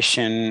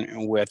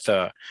competition with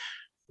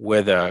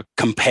a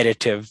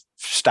competitive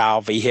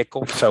style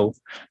vehicle. So,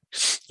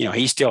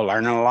 he's still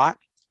learning a lot.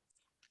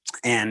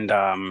 And,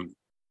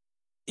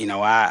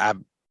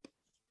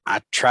 I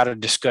try to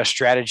discuss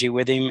strategy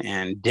with him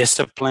and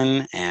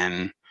discipline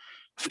and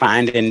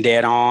finding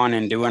dead on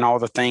and doing all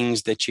the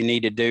things that you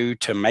need to do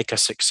to make a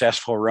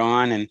successful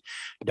run, and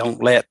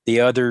don't let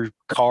the other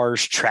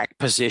car's track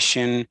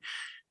position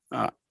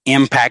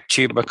impact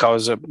you,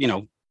 because of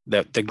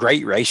the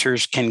great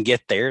racers can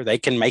get there. They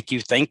can make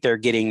you think they're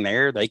getting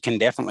there. They can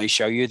definitely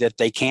show you that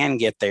they can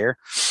get there.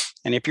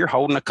 And if you're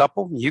holding a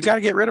couple, you got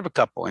to get rid of a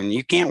couple, and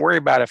you can't worry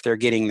about if they're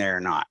getting there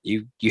or not.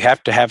 You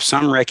have to have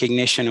some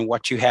recognition of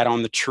what you had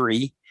on the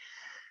tree.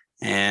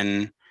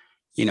 And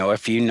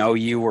if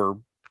you were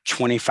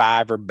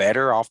 25 or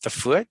better off the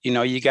foot,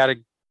 you got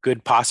a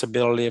good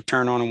possibility of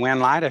turn on a win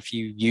light if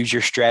you use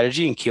your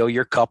strategy and kill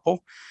your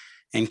couple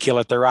and kill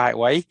it the right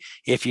way.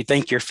 If you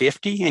think you're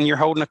 50 and you're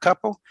holding a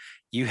couple,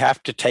 you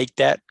have to take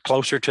that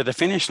closer to the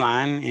finish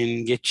line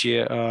and get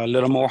you a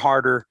little more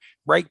harder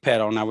brake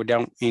pedal. Now, we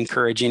don't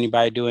encourage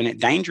anybody doing it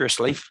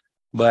dangerously,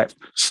 but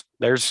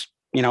there's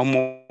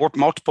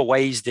multiple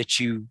ways that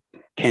you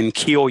can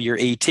kill your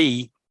ET.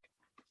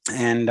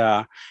 And,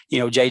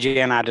 JJ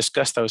and I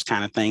discuss those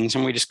kind of things,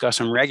 and we discuss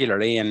them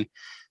regularly. And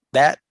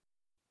that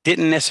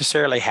didn't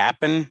necessarily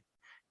happen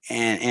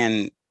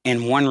and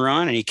in one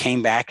run. And he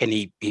came back and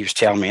he was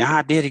telling me,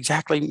 I did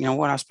exactly,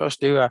 what I was supposed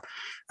to do.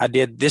 I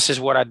did, this is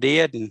what I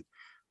did. And,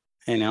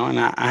 and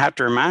I have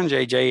to remind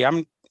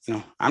JJ,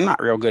 I'm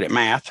not real good at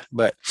math,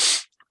 but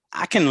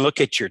I can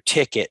look at your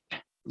ticket.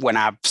 When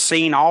I've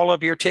seen all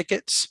of your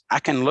tickets, I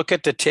can look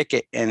at the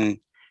ticket and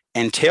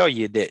tell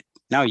you that,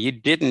 no, you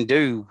didn't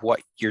do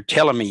what you're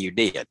telling me you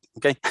did.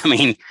 Okay. I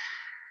mean,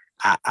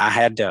 I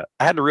had to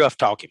rough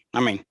talk him. I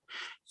mean,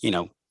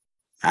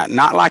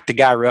 not like the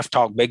guy rough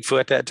talked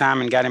Bigfoot that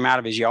time and got him out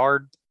of his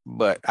yard,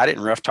 but I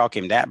didn't rough talk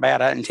him that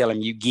bad. I didn't tell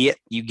him you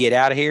get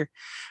out of here,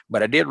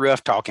 but I did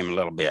rough talk him a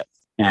little bit.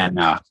 And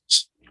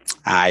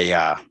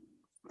I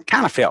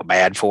kind of felt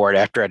bad for it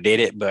after I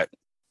did it, but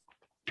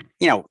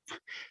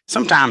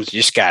sometimes you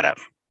just gotta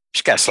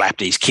slap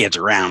these kids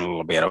around a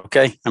little bit.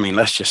 Okay. I mean,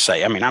 let's just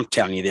say, I'm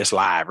telling you this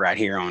live right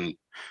here on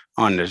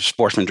the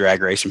Sportsman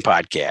Drag Racing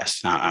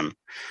podcast.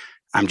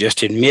 I'm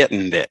just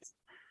admitting that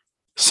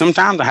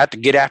sometimes I have to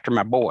get after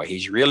my boy.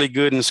 He's really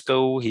good in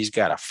school. He's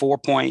got a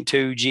 4.2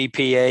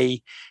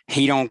 GPA.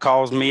 He don't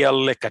cause me a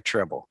lick of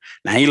trouble.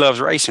 Now, he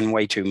loves racing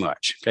way too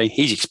much. Okay.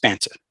 He's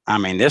expensive. I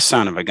mean, this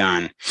son of a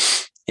gun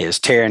is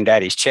tearing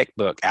daddy's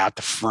checkbook out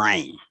the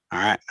frame. All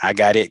right. I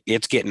got it.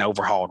 It's getting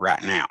overhauled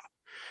right now.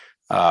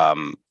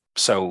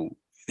 So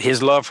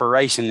his love for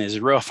racing is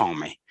rough on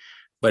me,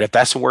 but if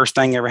that's the worst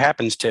thing ever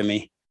happens to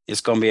me,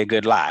 it's going to be a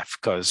good life,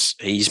 because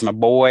he's my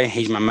boy.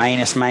 He's my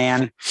mainest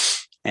man,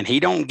 and he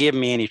don't give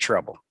me any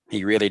trouble.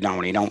 He really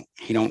don't.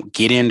 He don't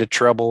get into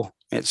trouble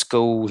at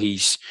school.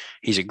 He's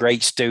a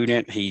great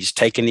student. He's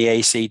taking the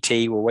ACT.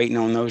 We're waiting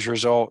on those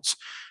results.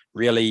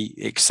 Really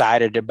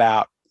excited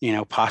about,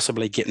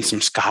 possibly getting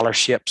some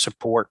scholarship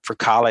support for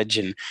college,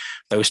 and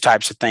those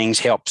types of things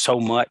help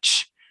so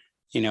much,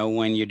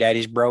 when your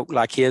daddy's broke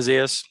like his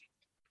is.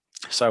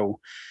 So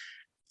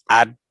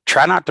I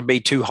try not to be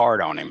too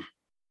hard on him,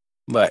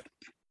 but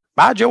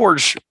by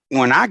George,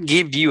 when I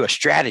give you a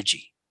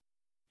strategy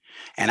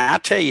and I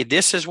tell you,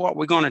 this is what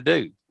we're going to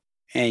do,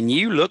 and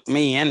you look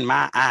me in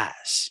my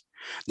eyes,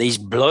 these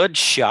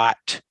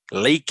bloodshot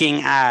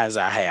leaking eyes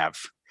I have,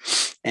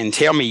 and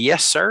tell me,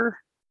 yes, sir,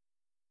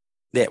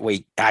 that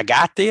I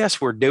got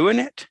this, we're doing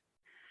it.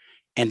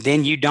 And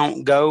then you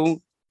don't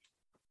go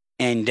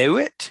and do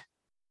it.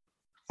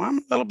 Well, I'm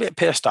a little bit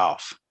pissed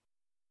off,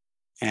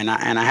 and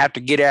I have to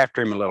get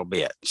after him a little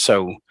bit.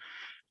 So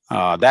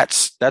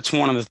that's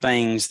one of the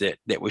things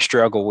that we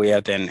struggle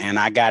with. And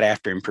I got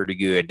after him pretty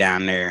good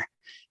down there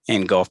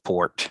in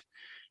Gulfport,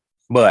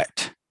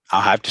 but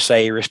I'll have to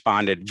say he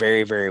responded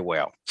very, very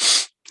well.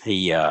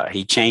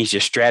 He changed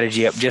his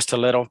strategy up just a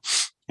little,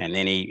 and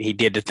then he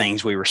did the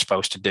things we were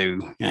supposed to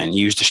do and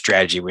used the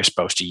strategy we're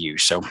supposed to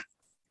use. So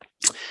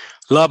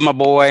love my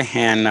boy,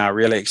 and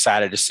really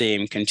excited to see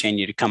him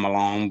continue to come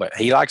along. But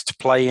he likes to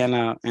play in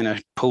a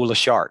pool of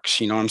sharks.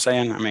 You know what I'm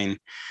saying? I mean,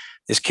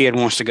 this kid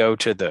wants to go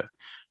to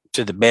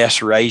the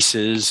best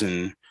races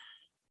and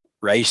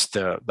race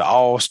the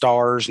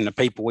all-stars and the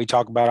people we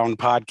talk about on the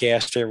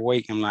podcast every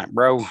week. I'm like,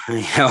 bro,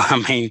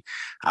 I mean,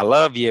 I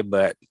love you,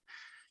 but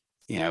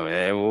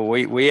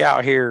we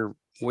out here,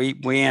 we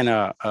in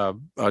a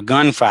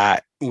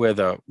gunfight with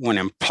one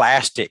in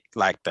plastic,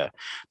 like the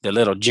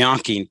little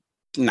junky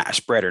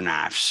spreader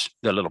knives,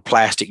 the little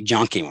plastic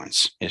junky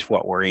ones is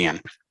what we're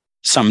in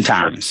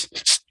sometimes.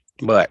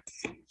 But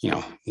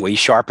we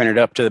sharpen it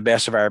up to the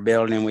best of our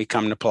ability, and we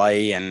come to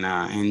play, and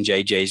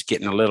JJ's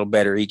getting a little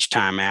better each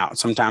time out.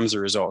 Sometimes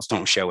the results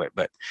don't show it,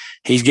 but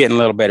he's getting a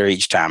little better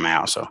each time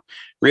out. So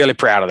really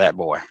proud of that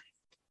boy.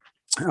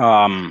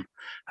 I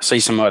see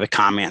some other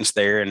comments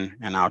there, and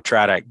I'll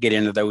try to get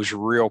into those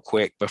real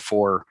quick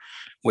before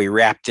we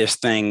wrap this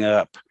thing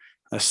up.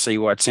 Let's see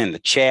what's in the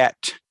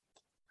chat.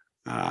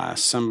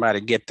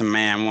 Somebody get the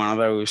man one of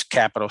those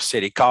Capital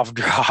City cough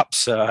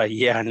drops.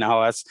 Yeah,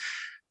 no,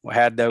 we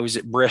had those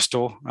at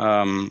Bristol.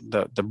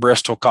 The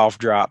Bristol cough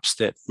drops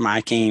that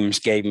Mike Eames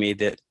gave me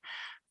that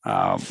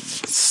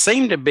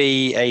seemed to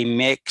be a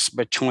mix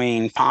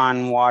between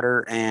pond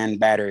water and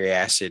battery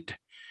acid.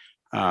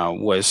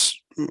 Was,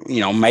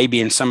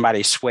 maybe in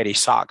somebody's sweaty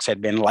socks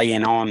had been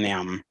laying on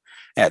them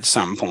at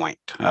some point.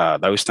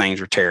 Those things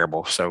were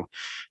terrible. So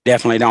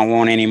definitely don't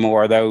want any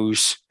more of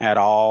those at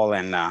all.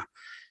 And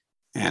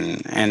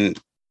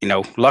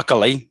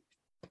luckily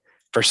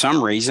for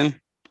some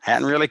reason,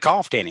 hadn't really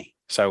coughed any.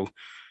 So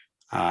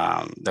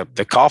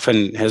the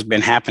coughing has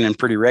been happening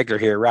pretty regular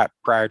here right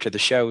prior to the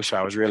show. So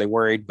I was really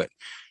worried, but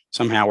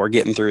somehow we're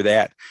getting through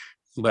that.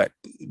 But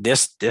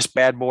this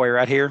bad boy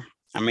right here,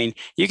 I mean,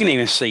 you can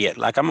even see it.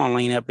 Like, I'm gonna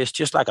lean up. It's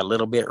just like a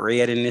little bit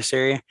red in this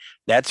area.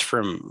 That's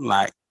from,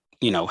 like,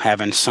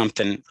 having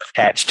something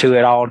attached to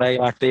it all day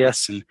like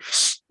this. And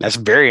that's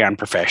very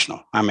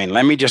unprofessional. I mean,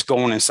 let me just go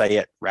on and say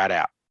it right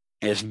out.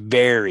 It's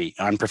very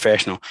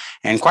unprofessional.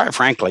 And quite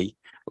frankly,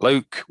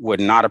 Luke would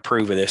not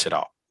approve of this at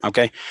all.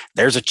 Okay.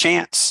 There's a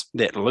chance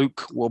that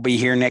Luke will be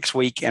here next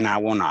week and I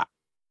will not.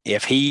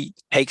 If he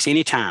takes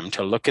any time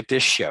to look at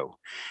this show,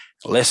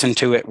 listen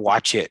to it,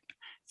 watch it,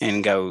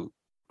 and go,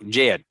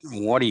 Jed,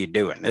 what are you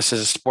doing? This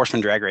is a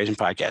sportsman drag racing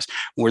podcast.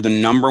 We're the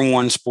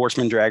 #1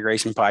 sportsman drag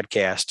racing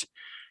podcast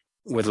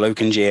with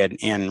Luke and Jed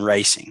in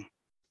racing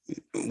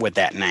with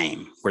that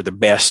name. We're the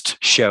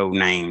best show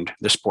named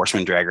the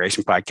Sportsman Drag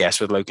Racing Podcast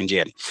with Luke and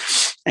Jed.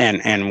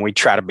 And we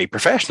try to be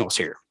professionals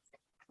here.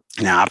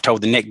 Now, I've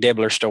told the Nick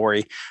Dibbler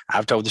story.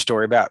 I've told the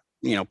story about,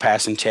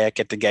 passing tech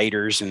at the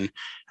Gators. And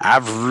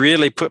I've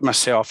really put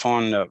myself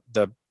on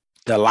the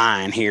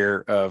line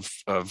here of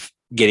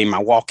getting my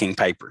walking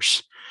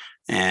papers.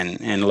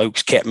 And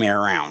Luke's kept me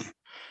around.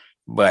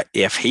 But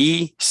if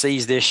he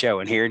sees this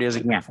show, and here it is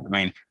again, I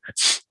mean,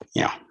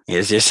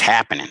 is this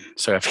happening?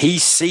 So if he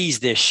sees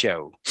this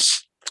show,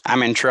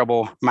 I'm in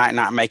trouble, might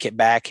not make it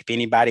back. If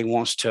anybody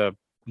wants to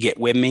get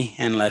with me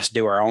and let's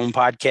do our own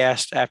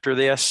podcast after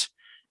this,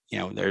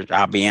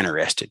 I'll be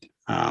interested.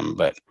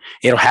 But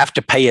it'll have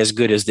to pay as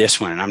good as this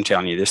one. And I'm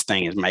telling you, this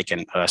thing is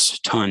making us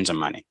tons of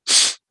money.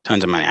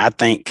 I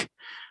think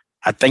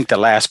the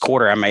last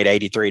quarter I made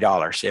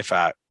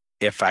 $83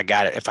 if I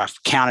got it, if I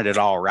counted it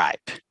all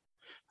right.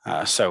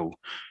 So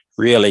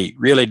really,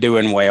 really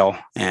doing well.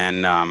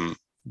 And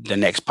the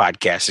next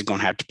podcast is going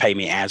to have to pay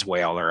me as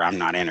well, or I'm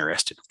not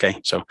interested. Okay.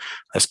 So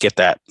let's get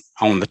that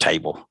on the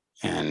table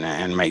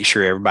and make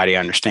sure everybody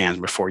understands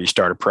before you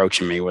start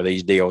approaching me with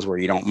these deals where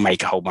you don't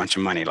make a whole bunch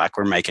of money like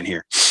we're making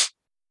here.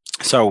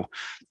 So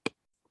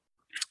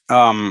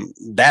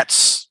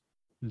that's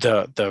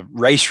the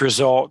race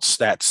results.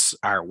 That's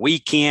our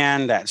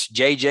weekend. That's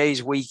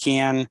JJ's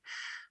weekend.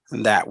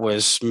 That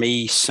was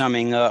me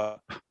summing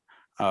up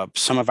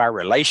some of our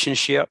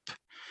relationship.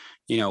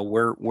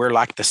 We're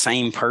like the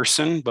same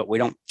person, but we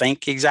don't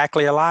think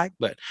exactly alike,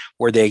 but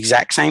we're the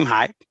exact same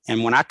height.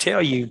 And when I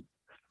tell you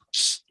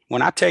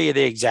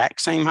the exact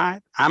same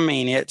height, I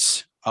mean,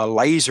 it's a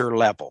laser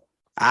level,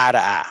 eye to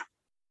eye,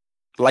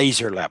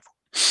 laser level.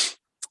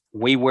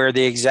 We wear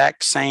the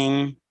exact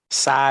same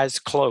size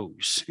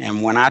clothes.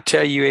 And when I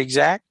tell you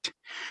exact,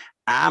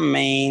 I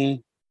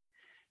mean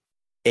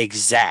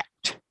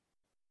exact.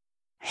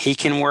 He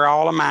can wear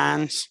all of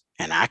mine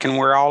and I can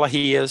wear all of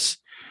his,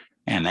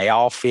 and they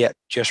all fit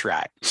just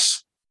right.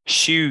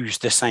 Shoes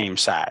the same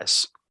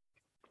size,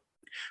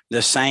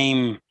 the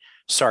same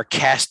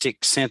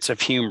sarcastic sense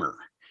of humor.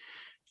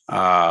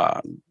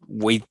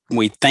 We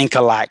think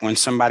alike. When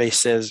somebody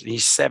says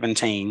he's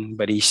 17,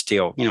 but he's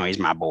still, he's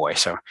my boy.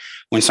 So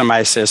when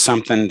somebody says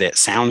something that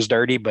sounds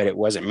dirty, but it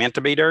wasn't meant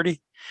to be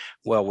dirty,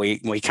 well, we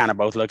kind of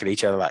both look at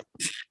each other like,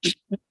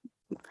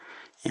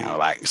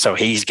 so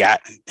he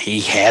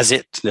has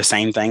it, the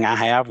same thing I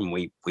have, and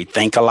we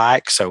think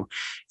alike. So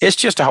it's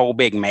just a whole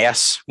big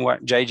mess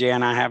what JJ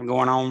and I have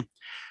going on.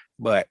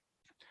 But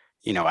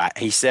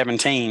he's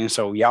 17,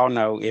 so y'all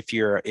know if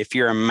you're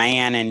a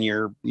man and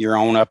you're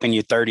on up in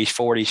your 30s,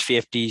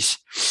 40s,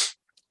 50s,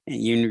 and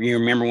you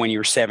remember when you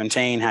were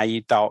 17 how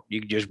you thought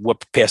you could just whoop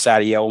the piss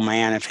out of your old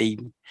man if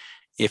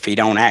he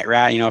don't act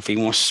right, if he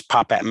wants to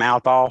pop that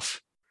mouth off.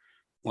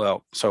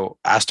 Well, so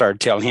I started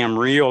telling him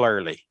real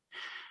early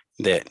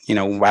that,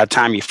 by the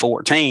time you're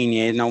 14,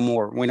 you no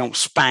more, we don't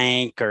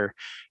spank or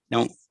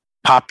don't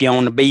pop you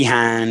on the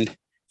behind.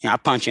 I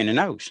punch you in the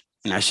nose.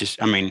 And that's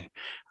just,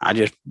 I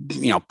just,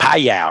 pie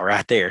you out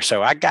right there.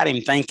 So I got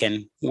him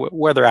thinking,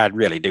 whether I'd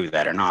really do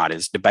that or not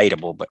is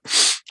debatable, but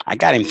I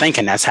got him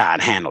thinking that's how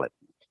I'd handle it.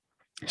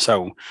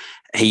 So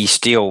he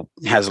still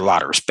has a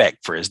lot of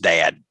respect for his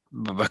dad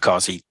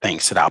because he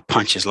thinks that I'll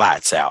punch his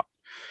lights out.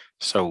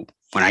 So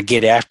when I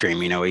get after him,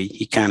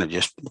 he kind of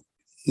just,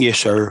 yes,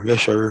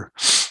 sir,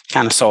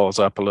 kind of soils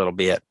up a little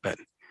bit. But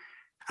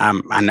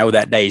I know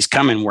that day's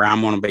coming where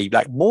I'm going to be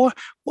like, boy,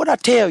 what'd I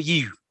tell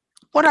you?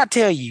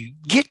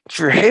 Get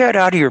your head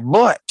out of your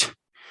butt.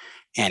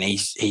 And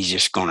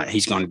he's going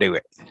to do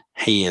it.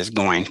 He's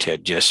going to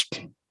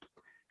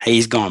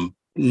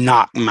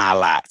knock my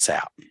lights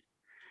out.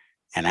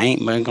 And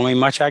ain't going to be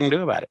much I can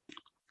do about it.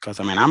 Because,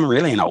 I mean, I'm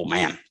really an old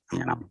man. I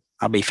mean,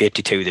 I'll be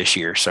 52 this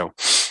year. So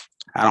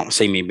I don't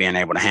see me being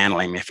able to handle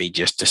him if he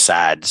just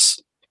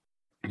decides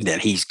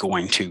that he's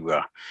going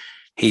to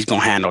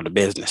handle the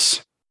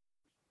business.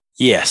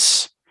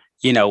 Yes.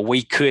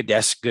 We could,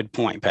 that's a good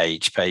point,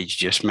 Paige. Paige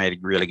just made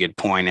a really good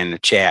point in the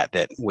chat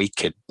that we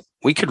could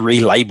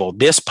relabel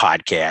this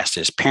podcast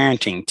as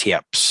Parenting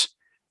Tips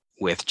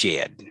with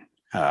Jed.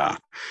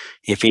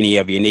 If any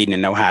of you need to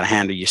know how to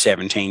handle your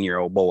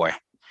 17-year-old boy,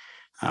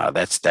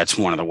 that's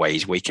one of the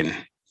ways we can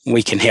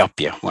help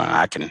you. Well,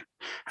 I can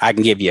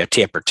give you a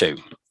tip or two.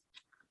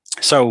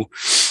 So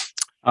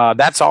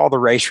that's all the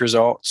race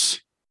results.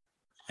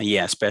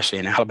 Yeah, especially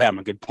in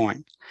Alabama. Good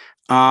point.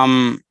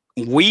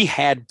 We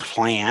had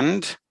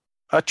planned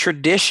a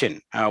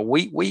tradition.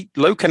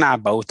 Luke and I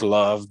both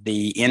love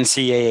the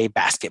NCAA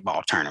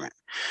basketball tournament.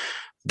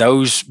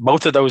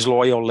 Both of those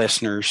loyal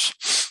listeners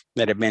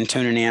that have been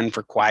tuning in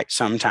for quite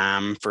some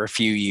time, for a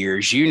few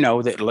years,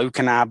 that Luke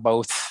and I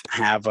both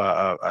have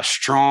a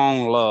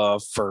strong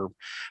love for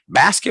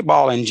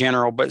basketball in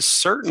general, but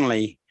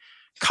certainly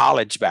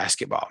college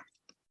basketball.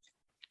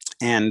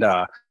 And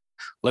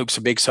Luke's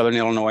a big Southern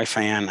Illinois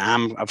fan.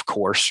 I'm, of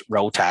course,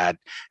 Roll Tide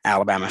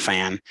Alabama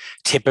fan.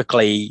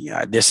 Typically,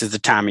 this is the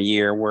time of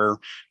year where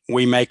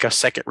we make a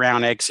second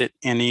round exit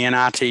in the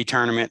NIT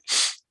tournament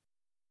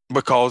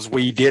because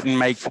we didn't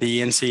make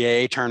the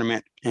NCAA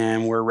tournament,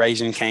 and we're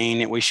raising Cain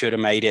that we should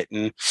have made it.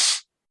 And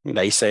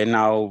they say,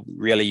 no,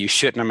 really, you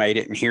shouldn't have made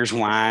it. And here's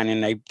why.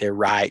 And they're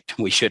right.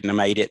 We shouldn't have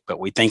made it, but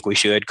we think we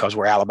should because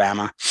we're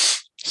Alabama.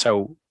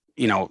 So,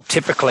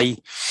 typically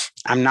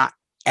I'm not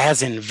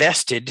as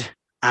invested.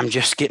 I'm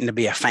just getting to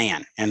be a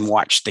fan and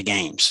watch the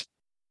games.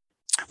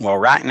 Well,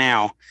 right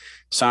now,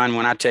 son,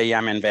 when I tell you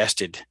I'm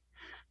invested,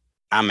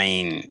 I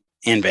mean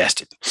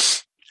invested.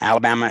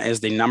 Alabama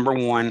is the number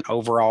 1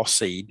 overall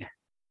seed.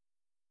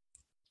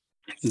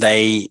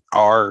 They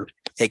are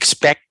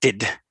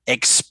expected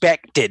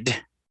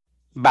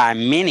by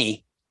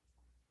many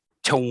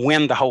to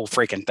win the whole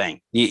freaking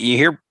thing. You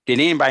hear? Did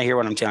anybody hear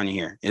what I'm telling you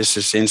here? This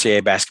is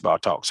NCAA basketball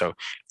talk. So if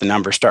the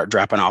numbers start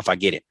dropping off, I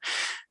get it.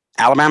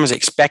 Alabama's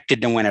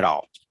expected to win it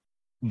all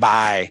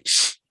by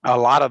a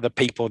lot of the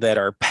people that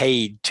are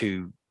paid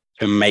to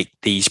make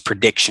these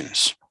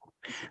predictions.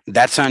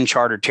 That's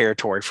uncharted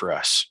territory for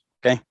us.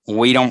 Okay.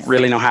 We don't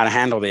really know how to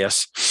handle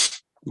this,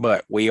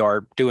 but we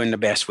are doing the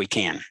best we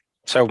can.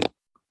 So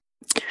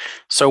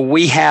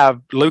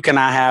Luke and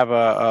I have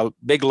a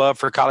big love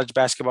for college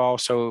basketball.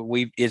 So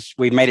we've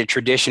made a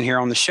tradition here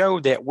on the show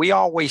that we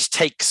always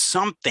take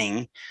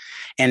something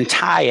and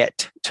tie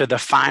it to the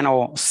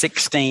final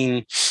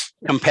 16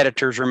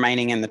 competitors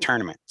remaining in the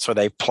tournament. So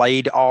they've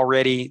played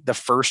already the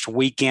first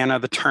weekend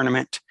of the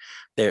tournament.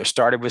 They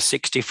started with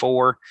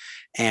 64,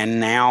 and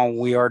now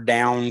we are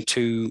down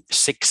to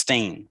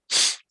 16.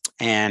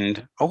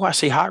 And, I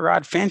see Hot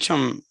Rod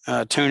Fincham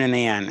tuning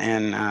in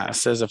and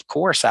says, of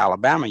course,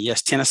 Alabama.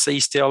 Yes,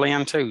 Tennessee's still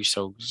in too.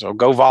 So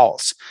go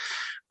Vols.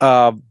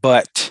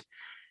 But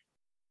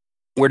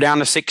we're down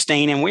to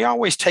 16, and we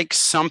always take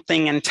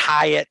something and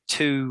tie it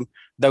to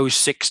those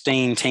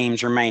 16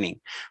 teams remaining.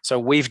 So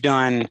we've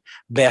done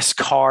best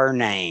car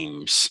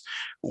names.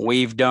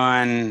 We've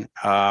done,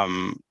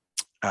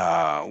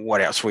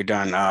 what else we've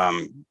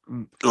done?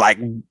 Like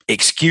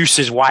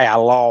excuses why I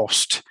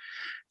lost,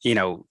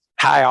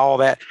 tie all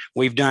that.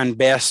 We've done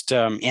best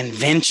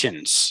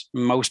inventions,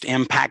 most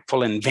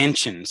impactful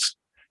inventions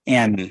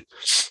in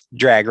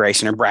drag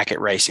racing or bracket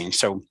racing.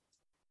 So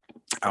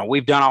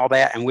we've done all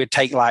that, and we'd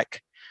take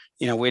like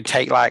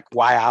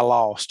why I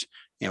lost,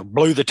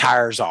 blew the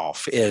tires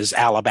off is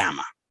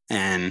Alabama.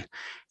 And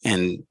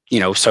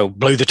so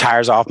blew the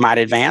tires off might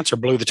advance, or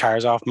blew the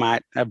tires off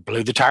might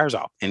blew the tires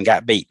off and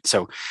got beat.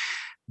 So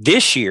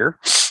this year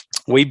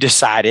we've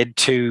decided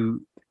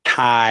to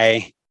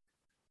tie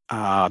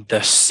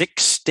the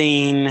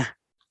 16,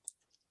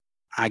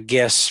 I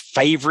guess,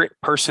 favorite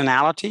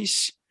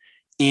personalities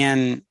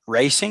in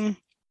racing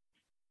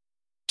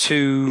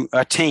to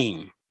a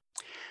team.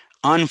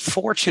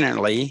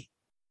 Unfortunately,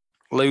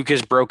 Luke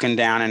is broken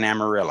down in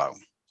Amarillo,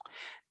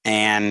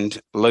 and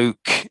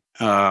Luke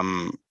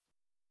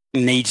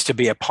needs to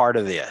be a part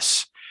of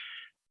this.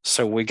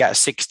 So we got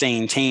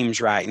 16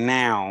 teams right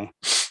now.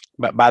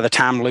 But by the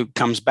time Luke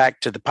comes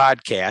back to the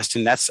podcast,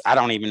 and I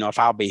don't even know if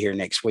I'll be here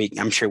next week.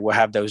 I'm sure we'll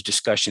have those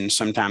discussions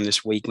sometime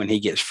this week when he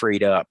gets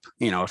freed up,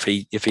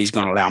 if he's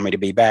going to allow me to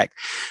be back.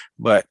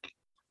 But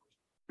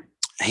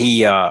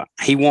he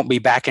won't be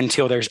back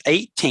until there's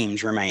 8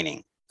 teams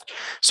remaining.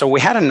 So we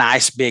had a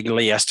nice big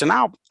list, and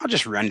I'll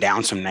just run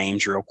down some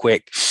names real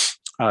quick.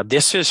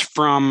 This is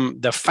from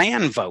the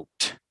fan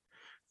vote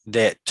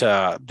that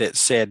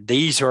said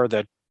these are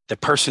the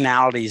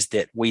personalities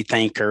that we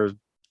think are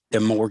the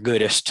most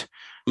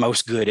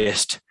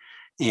goodest,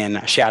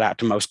 and shout out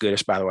to most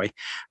goodest, by the way,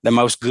 the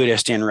most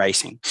goodest in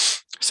racing.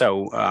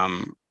 So,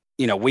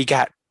 we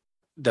got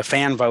the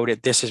fan vote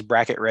at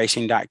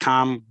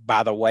thisisbracketracing.com.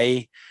 By the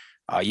way,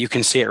 You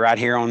can see it right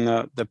here on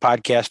the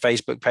podcast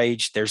Facebook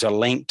page. There's a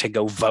link to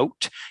go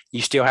vote.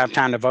 You still have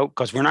time to vote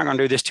because we're not going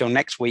to do this till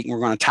next week. We're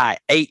going to tie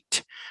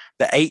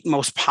the eight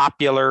most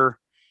popular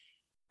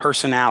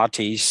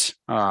personalities,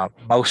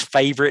 most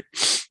favorite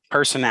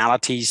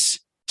personalities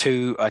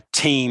to a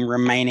team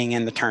remaining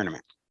in the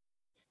tournament.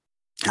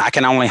 I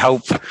can only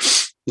hope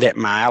that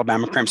my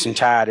Alabama Crimson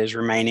Tide is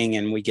remaining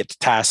and we get to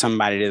tie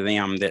somebody to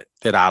them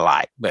that I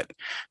like. But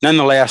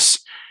nonetheless,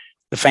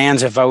 the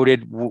fans have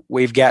voted.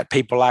 We've got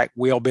people like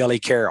Billy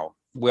Carroll.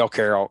 Will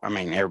Carroll, I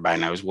mean, everybody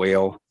knows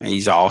Will.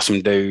 He's an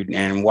awesome dude,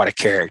 and what a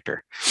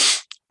character.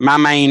 My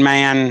main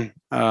man,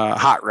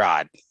 Hot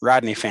Rod,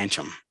 Rodney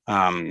Fincham.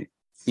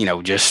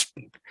 Just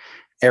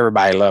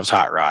everybody loves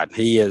Hot Rod.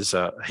 He's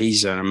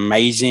an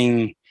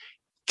amazing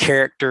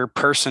character,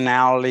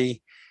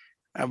 personality,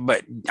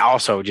 but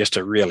also just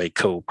a really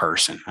cool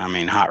person. I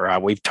mean, Hot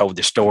Rod, we've told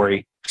the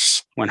story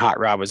when Hot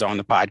Rod was on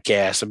the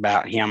podcast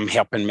about him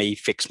helping me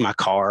fix my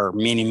car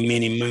many,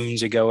 many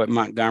moons ago at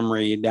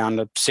Montgomery, down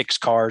to 6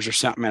 cars or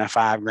something in a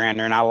 $5,000,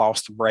 and I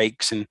lost the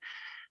brakes and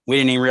we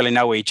didn't even really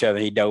know each other.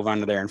 He dove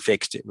under there and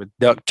fixed it with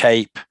duct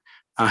tape,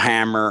 a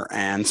hammer,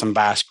 and some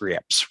vice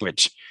grips,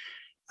 which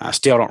I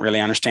still don't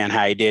really understand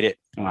how he did it.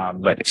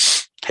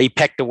 But he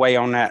pecked away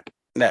on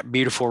that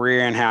beautiful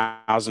rear end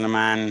housing of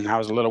mine. I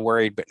was a little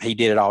worried, but he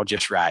did it all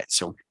just right.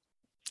 So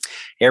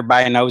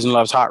everybody knows and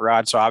loves Hot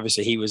Rod, so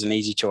obviously he was an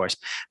easy choice.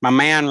 My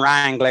man,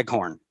 Ryan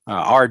Gleghorn,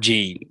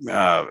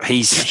 RG,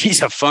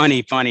 he's a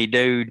funny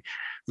dude,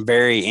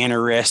 very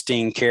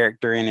interesting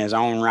character in his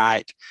own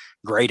right,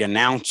 great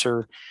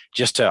announcer,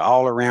 just an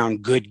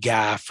all-around good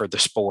guy for the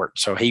sport,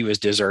 so he was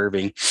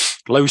deserving.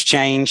 Loose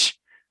Change,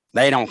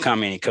 they don't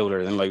come any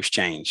cooler than Loose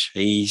Change.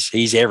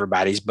 He's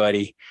everybody's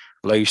buddy.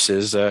 Loose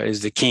is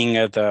the king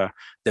of the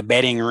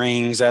betting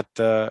rings at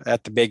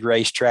the big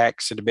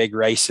racetracks, at the big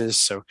races.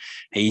 So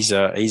he's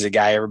a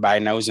guy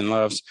everybody knows and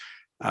loves.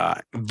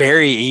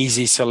 Very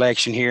easy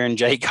selection here in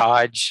Jake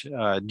Hodge.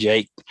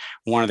 Jake,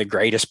 one of the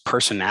greatest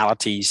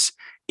personalities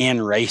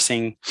in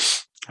racing.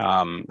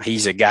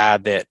 He's a guy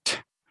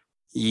that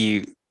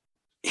he's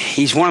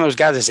one of those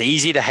guys that's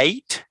easy to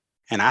hate.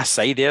 And I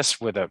say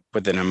this with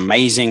an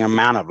amazing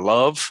amount of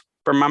love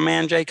for my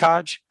man, Jake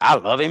Hodge. I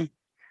love him,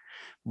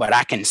 but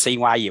I can see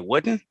why you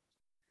wouldn't.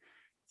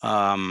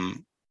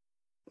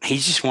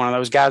 He's just one of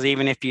those guys,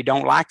 even if you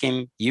don't like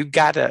him,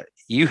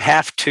 you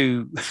have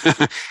to,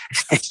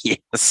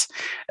 yes.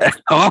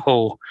 That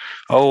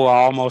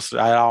almost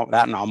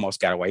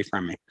got away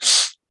from me.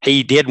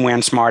 He did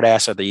win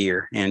Smartass of the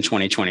Year in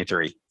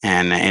 2023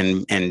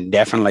 and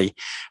definitely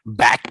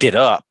backed it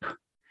up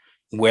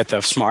with a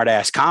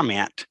Smartass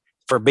comment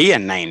for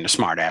being named the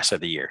Smartass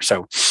of the Year.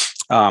 So,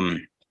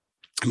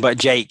 but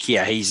Jake,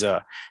 yeah, he's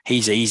an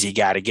easy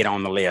guy to get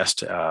on the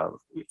list.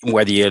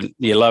 Whether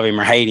you love him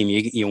or hate him,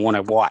 you want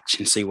to watch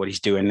and see what he's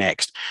doing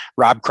next.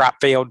 Rob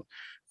Cropfield.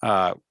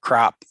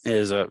 Crop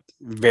is a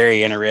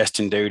very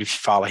interesting dude. If you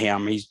follow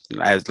him, he's,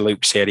 as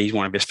Luke said, he's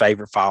one of his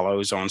favorite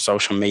follows on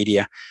social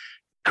media.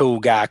 Cool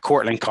guy.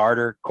 Cortland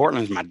Carter.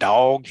 Cortland's my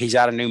dog. He's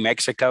out of New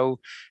Mexico.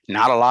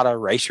 Not a lot of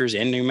racers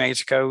in New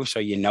Mexico, so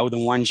you know the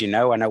ones you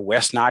know. I know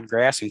Wes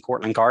Snodgrass and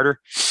Cortland Carter.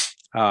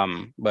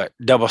 But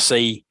Double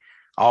C,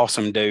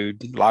 awesome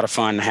dude. A lot of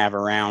fun to have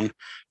around.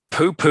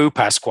 Poo Poo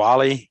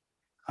Pasquale.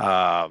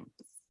 I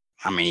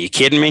mean, you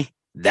kidding me?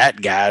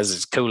 That guy's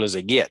as cool as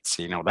it gets.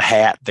 You know, the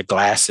hat, the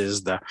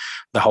glasses, the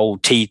whole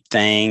teeth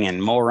thing,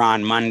 and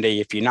Moron Monday.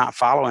 If you're not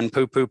following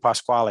Poo Poo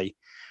Pasquale,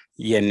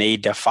 you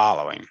need to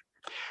follow him.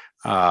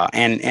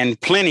 And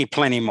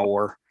plenty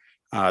more.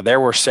 There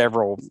were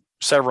several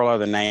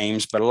other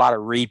names, but a lot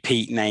of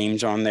repeat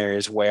names on there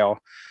as well.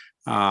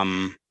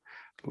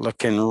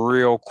 Looking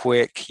real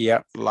quick.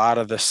 Yep. A lot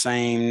of the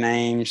same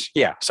names.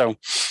 Yeah. So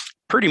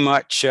pretty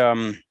much,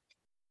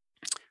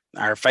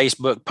 our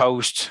Facebook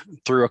post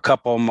threw a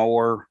couple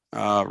more,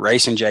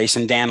 Racing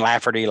Jason, Dan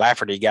Lafferty.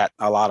 Lafferty got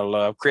a lot of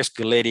love. Chris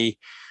Galitti,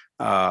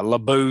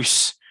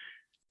 LaBoose.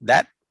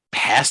 That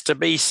has to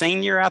be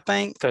senior, I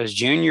think, because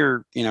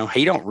junior,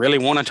 he don't really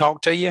want to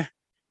talk to you,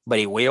 but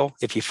he will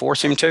if you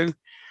force him to.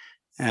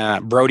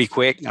 Brody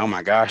Quick. Oh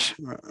my gosh.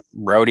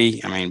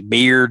 Brody. I mean,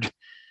 Beard,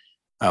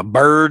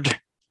 Bird.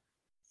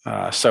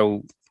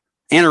 So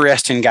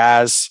interesting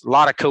guys, a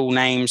lot of cool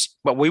names,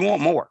 but we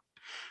want more.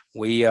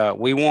 We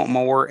want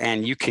more,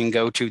 and you can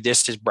go to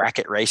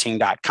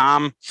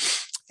thisisbracketracing.com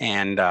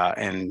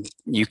and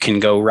you can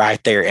go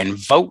right there and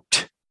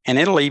vote, and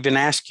it'll even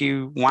ask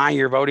you why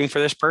you're voting for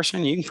this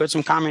person. You can put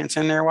some comments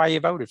in there why you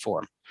voted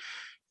for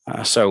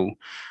them. So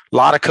a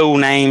lot of cool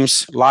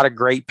names, a lot of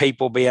great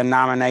people being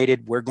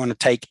nominated. We're going to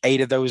take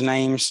 8 of those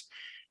names,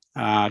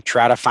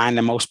 try to find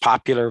the most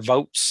popular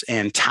votes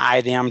and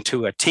tie them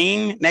to a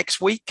team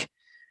next week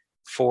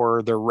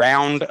for the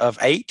round of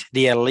 8.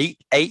 The Elite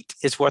 8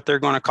 is what they're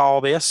going to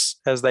call this,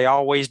 as they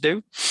always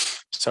do.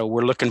 So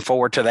we're looking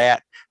forward to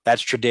that.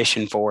 That's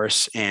tradition for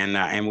us,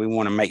 and we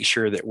want to make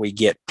sure that we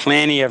get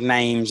plenty of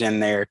names in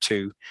there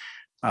to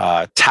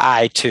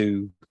tie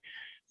to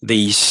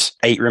these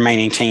 8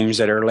 remaining teams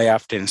that are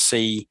left, and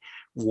see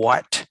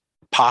what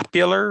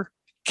popular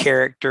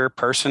character,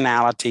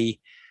 personality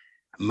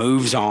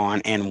moves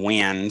on and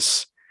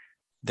wins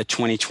the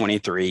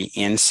 2023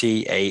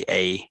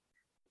 NCAA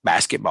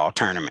basketball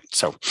tournament.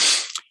 So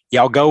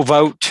y'all go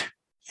vote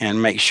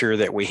and make sure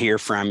that we hear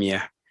from you.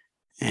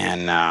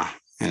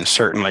 And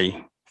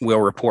certainly we'll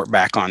report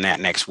back on that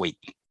next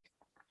week.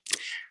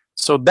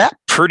 So that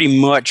pretty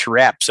much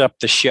wraps up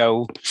the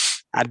show.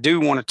 I do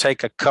want to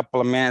take a couple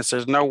of minutes.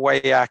 There's no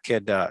way I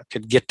could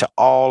get to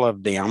all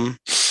of them,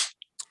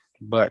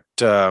 but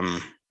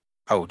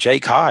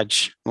Jake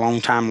Hodge,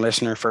 longtime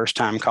listener, first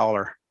time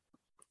caller.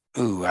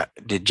 Ooh,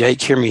 did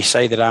Jake hear me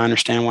say that I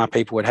understand why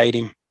people would hate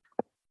him?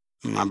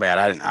 My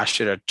bad. I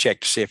should have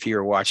checked to see if you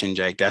were watching,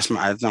 Jake. That's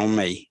on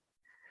me.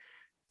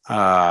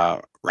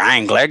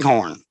 Ryan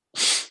Gleghorn,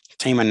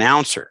 team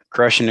announcer,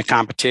 crushing the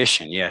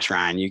competition. Yes,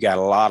 Ryan, you got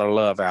a lot of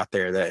love out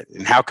there.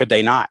 And how could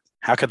they not?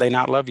 How could they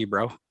not love you,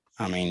 bro?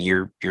 I mean,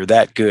 you're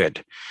that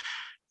good.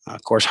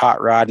 Of course,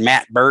 Hot Rod,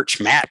 Matt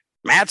Birch.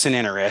 Matt's an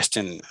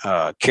interesting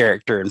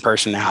character and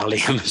personality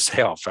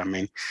himself. I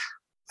mean,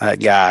 that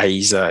guy,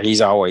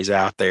 he's always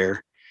out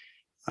there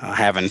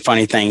having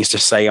funny things to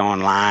say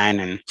online,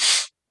 and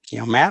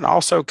Matt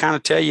also kind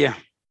of tell you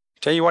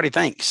what he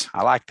thinks.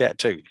 I like that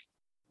too.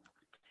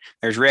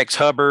 There's Rex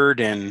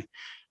Hubbard and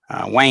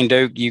Wayne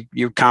Duke.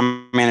 You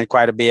commented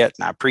quite a bit,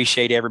 and I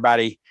appreciate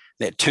everybody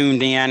that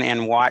tuned in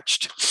and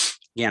watched.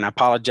 Again, I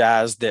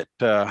apologize that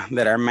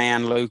our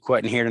man Luke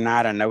wasn't here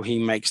tonight. I know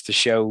he makes the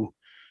show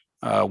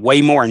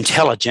way more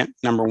intelligent.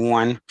 Number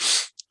one,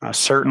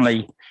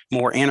 certainly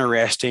more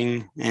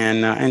interesting,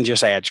 and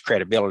just adds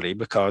credibility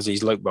because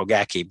he's Luke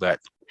Bogacki. But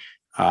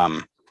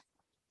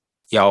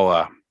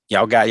y'all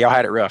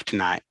had it rough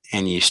tonight,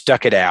 and you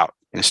stuck it out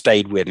and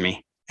stayed with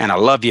me, and I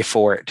love you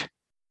for it.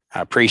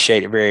 I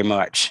appreciate it very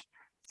much,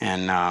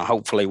 and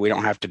hopefully we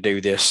don't have to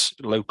do this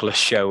Lukeless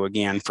show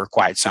again for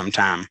quite some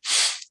time.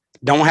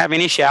 Don't have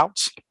any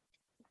shouts.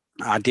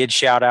 I did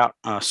shout out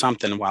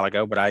something a while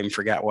ago, but I even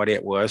forgot what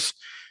it was,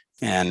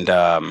 and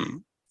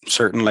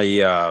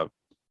certainly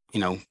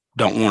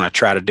don't want to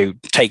try to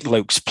take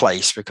Luke's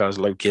place because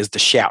Luke is the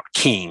shout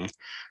king.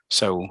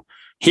 So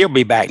he'll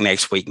be back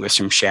next week with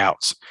some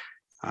shouts.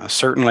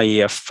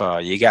 Certainly if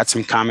you got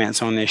some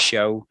comments on this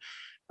show,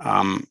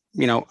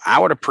 I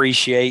would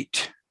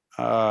appreciate,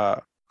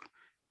 Britt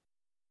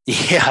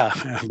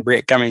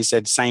Cummings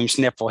said same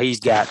sniffle he's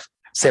got,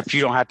 except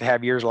you don't have to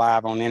have yours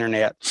live on the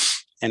internet.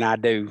 And I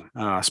do.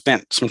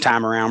 Spent some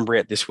time around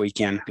Britt this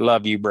weekend.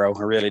 Love you, bro.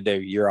 I really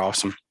do. You're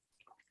awesome.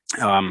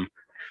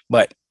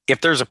 But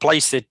if there's a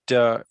place that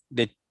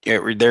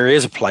there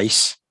is a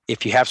place,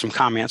 if you have some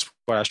comments,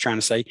 what I was trying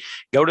to say,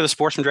 go to the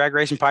Sportsman Drag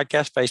Racing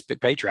Podcast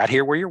Facebook page right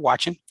here where you're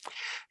watching,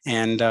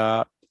 and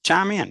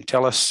chime in.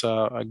 Tell us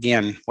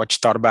again what you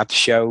thought about the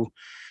show,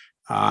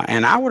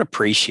 and I would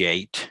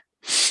appreciate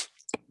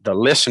the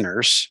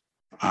listeners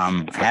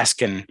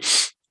asking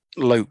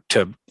Luke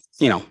to,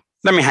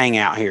 let me hang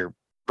out here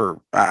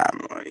for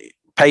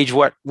Paige.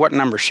 What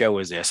number show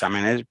is this? I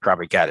mean, it's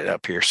probably got it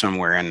up here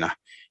somewhere in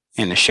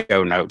the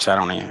show notes. I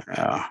don't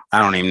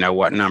even know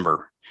what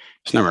number.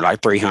 It's number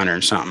like 300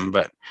 and something,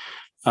 but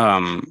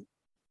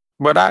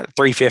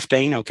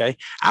 315. Okay.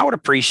 I would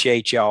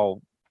appreciate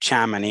y'all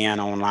chiming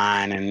in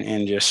online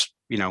and just,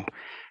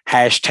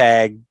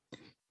 hashtag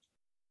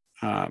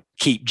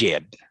keep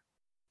Jed,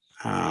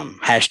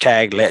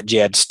 hashtag let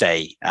Jed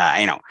stay.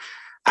 I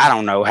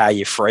don't know how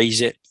you phrase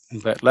it,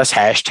 but let's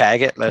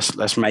hashtag it.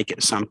 Let's make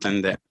it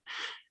something that,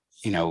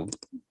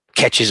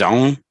 catches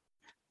on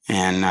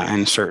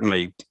and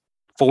certainly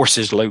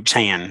forces Luke's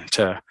hand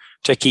to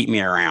keep me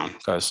around,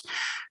 because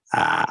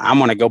I'm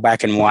going to go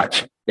back and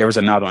watch. There was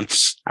another one.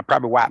 I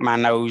probably wiped my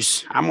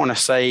nose, I'm going to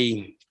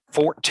say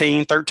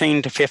 13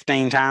 to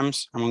 15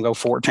 times. I'm going to go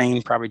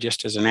 14 probably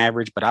just as an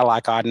average, but I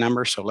like odd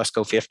numbers. So let's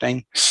go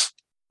 15.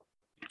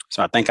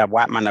 So I think I've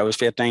wiped my nose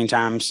 15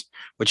 times,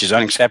 which is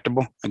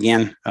unacceptable.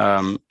 Again,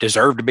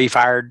 deserve to be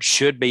fired,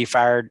 should be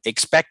fired,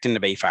 expecting to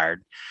be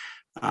fired.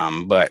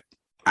 But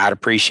I'd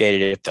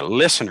appreciate it if the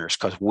listeners,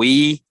 because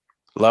we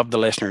love the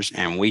listeners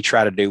and we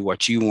try to do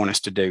what you want us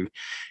to do.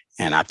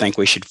 And I think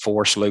we should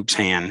force Luke's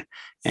hand,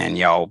 and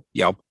y'all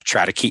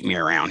try to keep me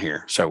around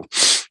here. So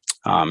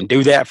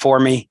do that for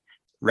me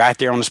right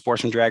there on the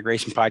Sportsman Drag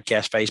Racing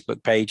Podcast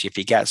Facebook page. If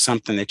you got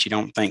something that you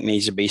don't think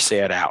needs to be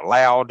said out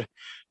loud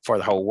for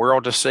the whole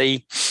world to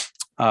see.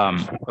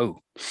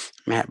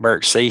 Matt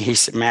Burke,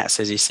 Matt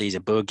says he sees a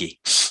boogie.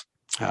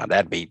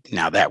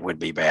 That would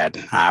be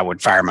bad. I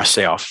would fire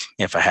myself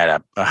if I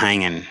had a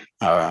hanging,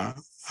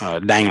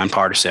 dangling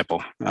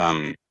participle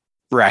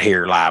right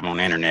here live on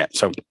the internet.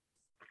 So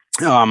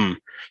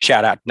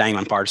shout out to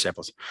dangling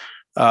participles.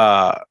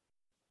 But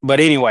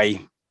anyway,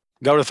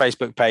 go to the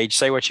Facebook page,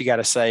 say what you got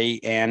to say.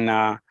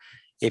 And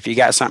if you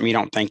got something you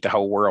don't think the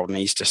whole world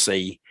needs to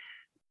see,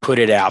 put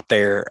it out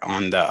there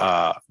on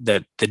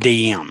the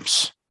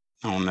DMs,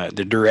 on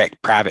the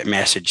direct private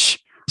message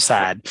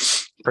side.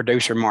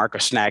 Producer Mark will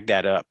snag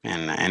that up,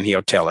 and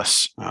he'll tell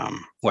us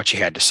what you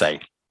had to say.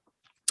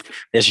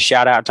 This is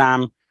shout out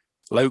time.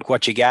 Luke,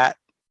 what you got?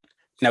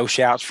 No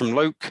shouts from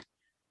Luke.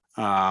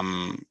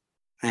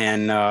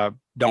 And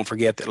don't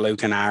forget that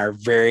Luke and I are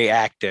very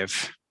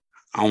active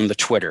on the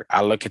Twitter.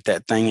 I look at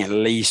that thing at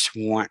least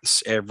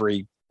once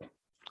every,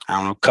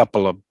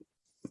 couple of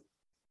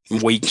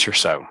weeks or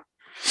so.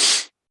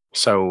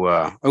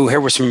 So,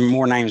 here were some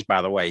more names,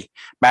 by the way.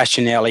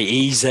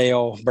 Bastianelli,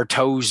 Ezel,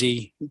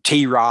 Bertozzi,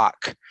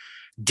 T-Rock,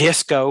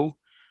 Disco.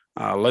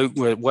 Luke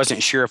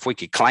wasn't sure if we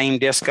could claim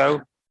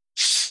Disco,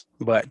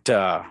 but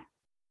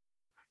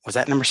was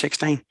that number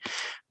 16?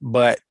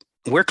 But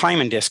we're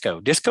claiming Disco.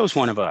 Disco's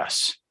one of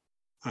us.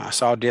 I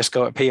saw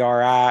Disco at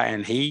PRI,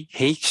 and he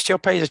still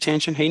pays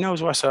attention. He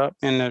knows what's up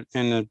in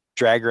the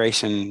drag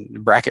racing,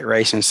 bracket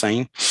racing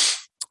scene.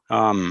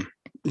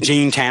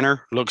 Gene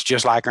Tanner looks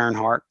just like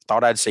Earnhardt.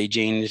 Thought I'd see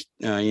Gene, at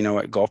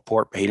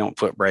Gulfport, but he don't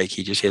footbrake.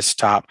 He just hits the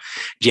top.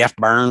 Jeff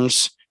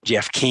Burns,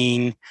 Jeff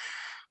Keane.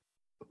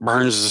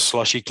 Burns is a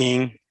slushy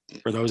king,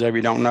 for those of you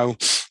who don't know.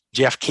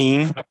 Jeff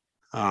Keane,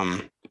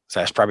 so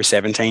that's probably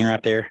 17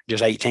 right there,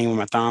 just 18 with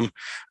my thumb.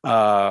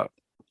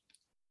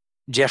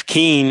 Jeff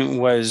Keane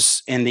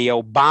was in the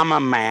Obama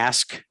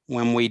mask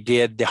when we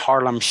did the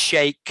Harlem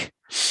Shake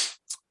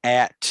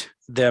at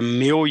the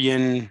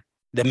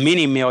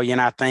mini million,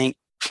 I think,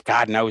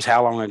 God knows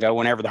how long ago,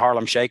 whenever the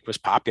Harlem Shake was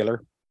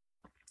popular.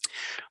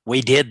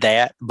 We did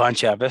that, a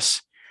bunch of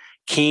us.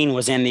 Keane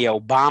was in the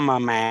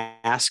Obama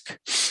mask.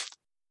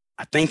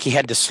 I think he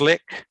had the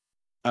slick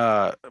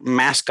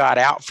mascot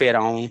outfit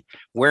on,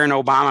 wearing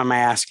Obama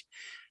mask.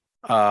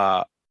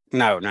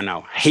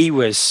 No. He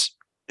was,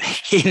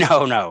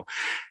 no.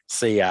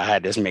 See, I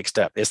had this mixed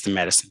up. It's the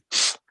medicine.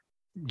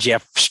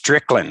 Jeff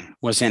Strickland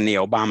was in the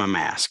Obama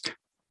mask.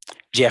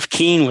 Jeff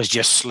Keane was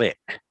just slick.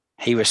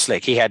 He was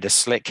slick. He had the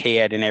slick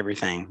head and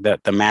everything,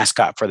 the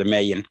mascot for the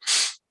million.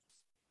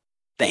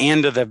 The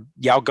end of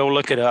y'all go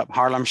look it up,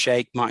 Harlem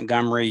Shake,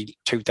 Montgomery,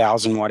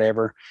 2000,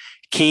 whatever.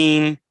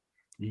 Keane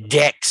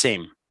decks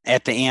him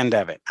at the end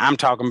of it. I'm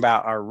talking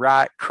about a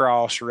right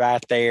cross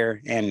right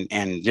there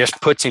and just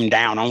puts him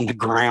down on the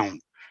ground.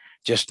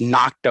 Just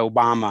knocked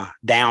Obama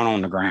down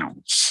on the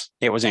ground.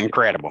 It was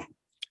incredible.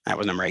 That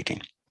was number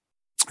 18.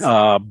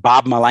 Bob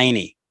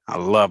Mulaney. I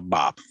love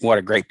Bob. What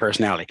a great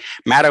personality.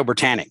 Matt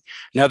Obertanic,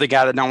 another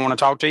guy that don't want to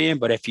talk to you,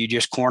 but if you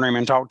just corner him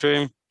and talk to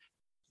him,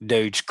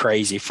 dude's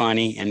crazy,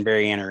 funny, and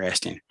very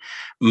interesting.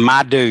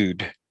 My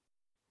dude,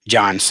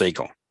 John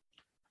Siegel.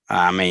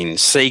 I mean,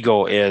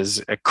 Siegel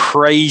is a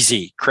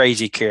crazy,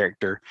 crazy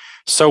character.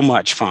 So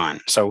much fun.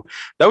 So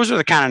those are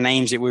the kind of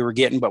names that we were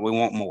getting, but we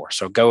want more.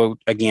 So go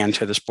again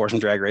to the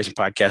Sportsman Drag Racing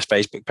Podcast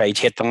Facebook page,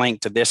 hit the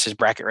link to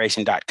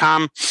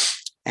thisisbracketracing.com,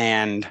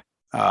 and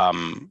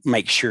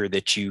make sure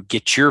that you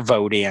get your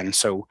vote in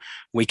so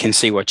we can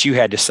see what you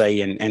had to say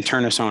and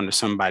turn us on to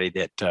somebody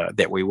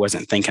that we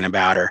wasn't thinking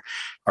about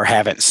or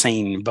haven't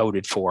seen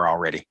voted for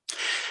already.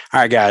 All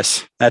right,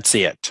 guys, that's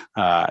it.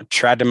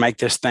 Tried to make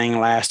this thing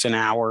last an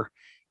hour,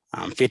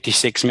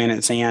 56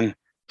 minutes in,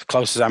 as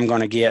close as I'm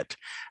going to get.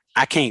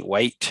 I can't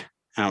wait.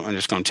 I'm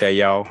just going to tell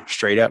y'all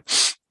straight up.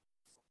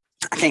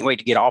 I can't wait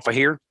to get off of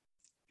here,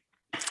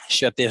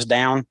 shut this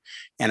down,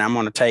 and I'm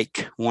going to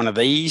take one of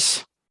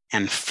these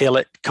and fill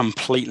it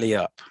completely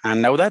up. I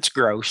know that's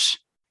gross.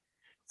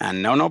 I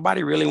know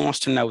nobody really wants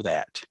to know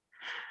that,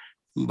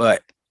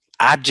 but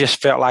I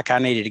just felt like I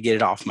needed to get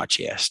it off my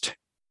chest,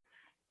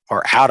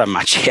 or out of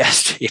my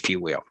chest, if you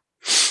will.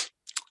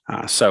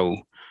 So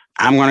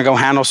I'm going to go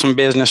handle some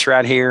business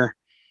right here,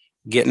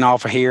 getting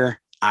off of here.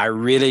 I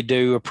really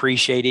do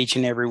appreciate each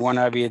and every one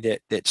of you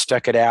that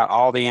stuck it out,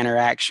 all the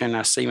interaction.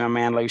 I see my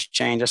man Loose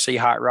Change. I see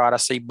Hot Rod. I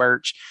see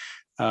Birch.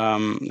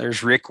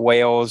 There's Rick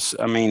Wales.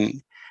 I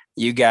mean,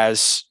 you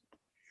guys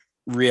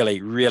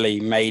really, really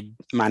made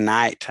my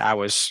night. I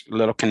was a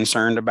little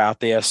concerned about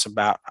this,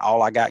 about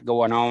all I got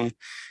going on.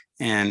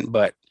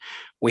 But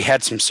we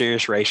had some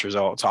serious race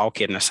results, all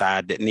kidding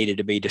aside, that needed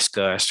to be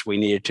discussed. We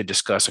needed to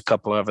discuss a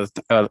couple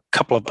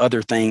of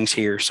other things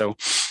here. So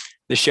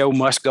the show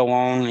must go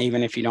on,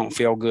 even if you don't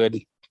feel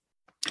good.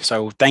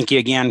 So thank you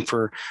again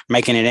for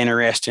making it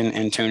interesting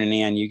and tuning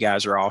in. You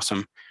guys are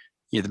awesome.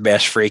 You're the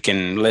best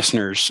freaking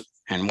listeners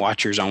and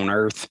watchers on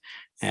earth.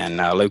 And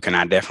Luke and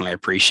I definitely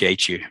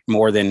appreciate you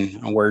more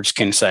than words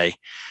can say.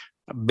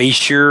 Be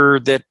sure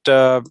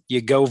that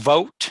you go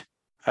vote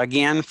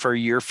again for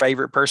your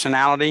favorite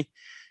personality.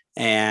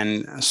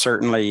 And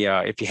certainly,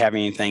 if you have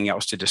anything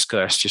else to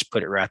discuss, just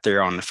put it right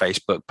there on the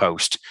Facebook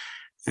post,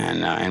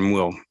 and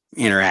we'll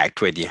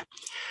interact with you.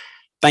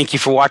 Thank you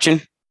for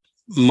watching.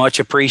 Much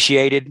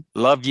appreciated.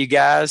 Love you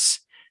guys.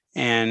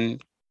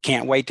 And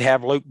can't wait to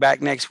have Luke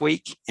back next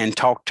week and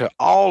talk to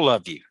all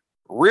of you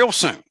real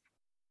soon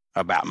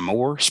about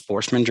more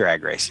sportsman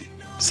drag racing.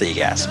 See you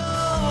guys.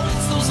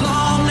 It's those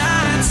long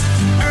nights,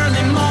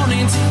 early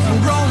mornings,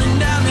 rolling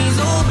down these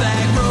old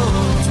back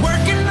roads,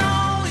 working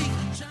all week.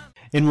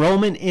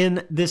 Enrollment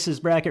in This Is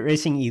Bracket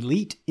Racing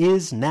Elite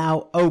is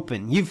now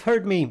open. You've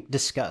heard me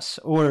discuss,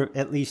 or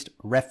at least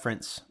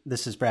reference,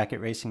 This Is Bracket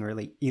Racing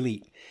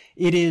Elite.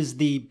 It is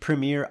the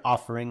premier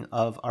offering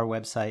of our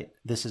website,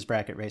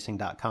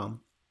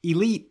 thisisbracketracing.com.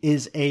 Elite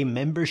is a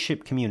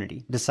membership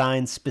community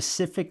designed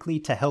specifically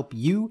to help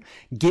you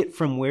get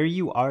from where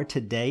you are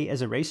today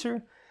as a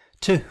racer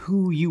to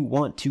who you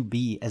want to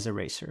be as a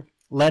racer.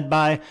 Led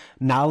by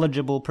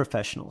knowledgeable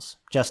professionals.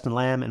 Justin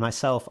Lamb and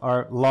myself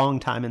are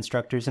longtime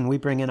instructors, and we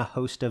bring in a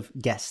host of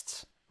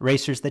guests,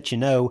 racers that you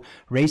know,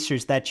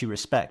 racers that you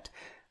respect.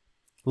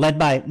 Led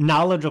by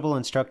knowledgeable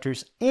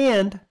instructors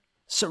and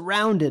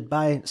surrounded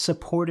by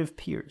supportive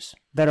peers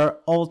that are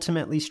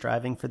ultimately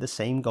striving for the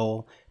same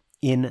goal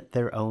in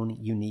their own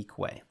unique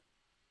way.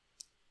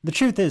 The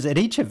truth is, at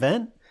each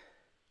event,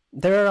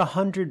 there are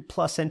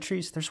 100+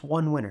 entries, there's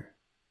one winner.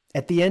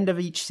 At the end of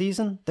each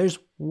season, there's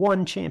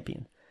one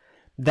champion.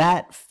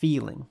 That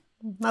feeling,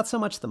 not so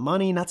much the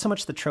money, not so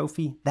much the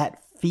trophy,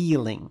 that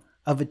feeling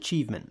of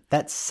achievement,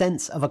 that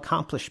sense of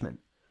accomplishment,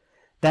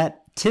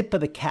 that tip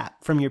of the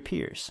cap from your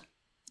peers,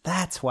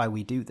 that's why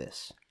we do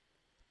this.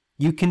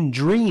 You can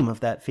dream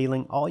of that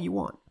feeling all you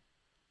want,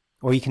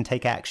 or you can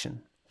take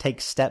action, take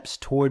steps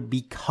toward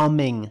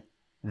becoming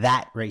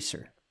that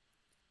racer.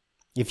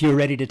 If you're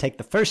ready to take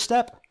the first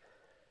step,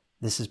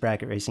 This is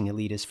Bracket Racing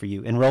Elite is for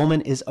you.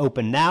 Enrollment is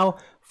open now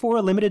for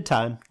a limited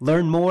time.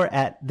 Learn more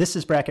at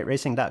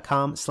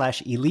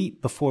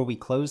thisisbracketracing.com/elite before we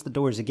close the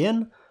doors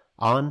again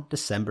on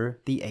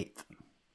December the 8th.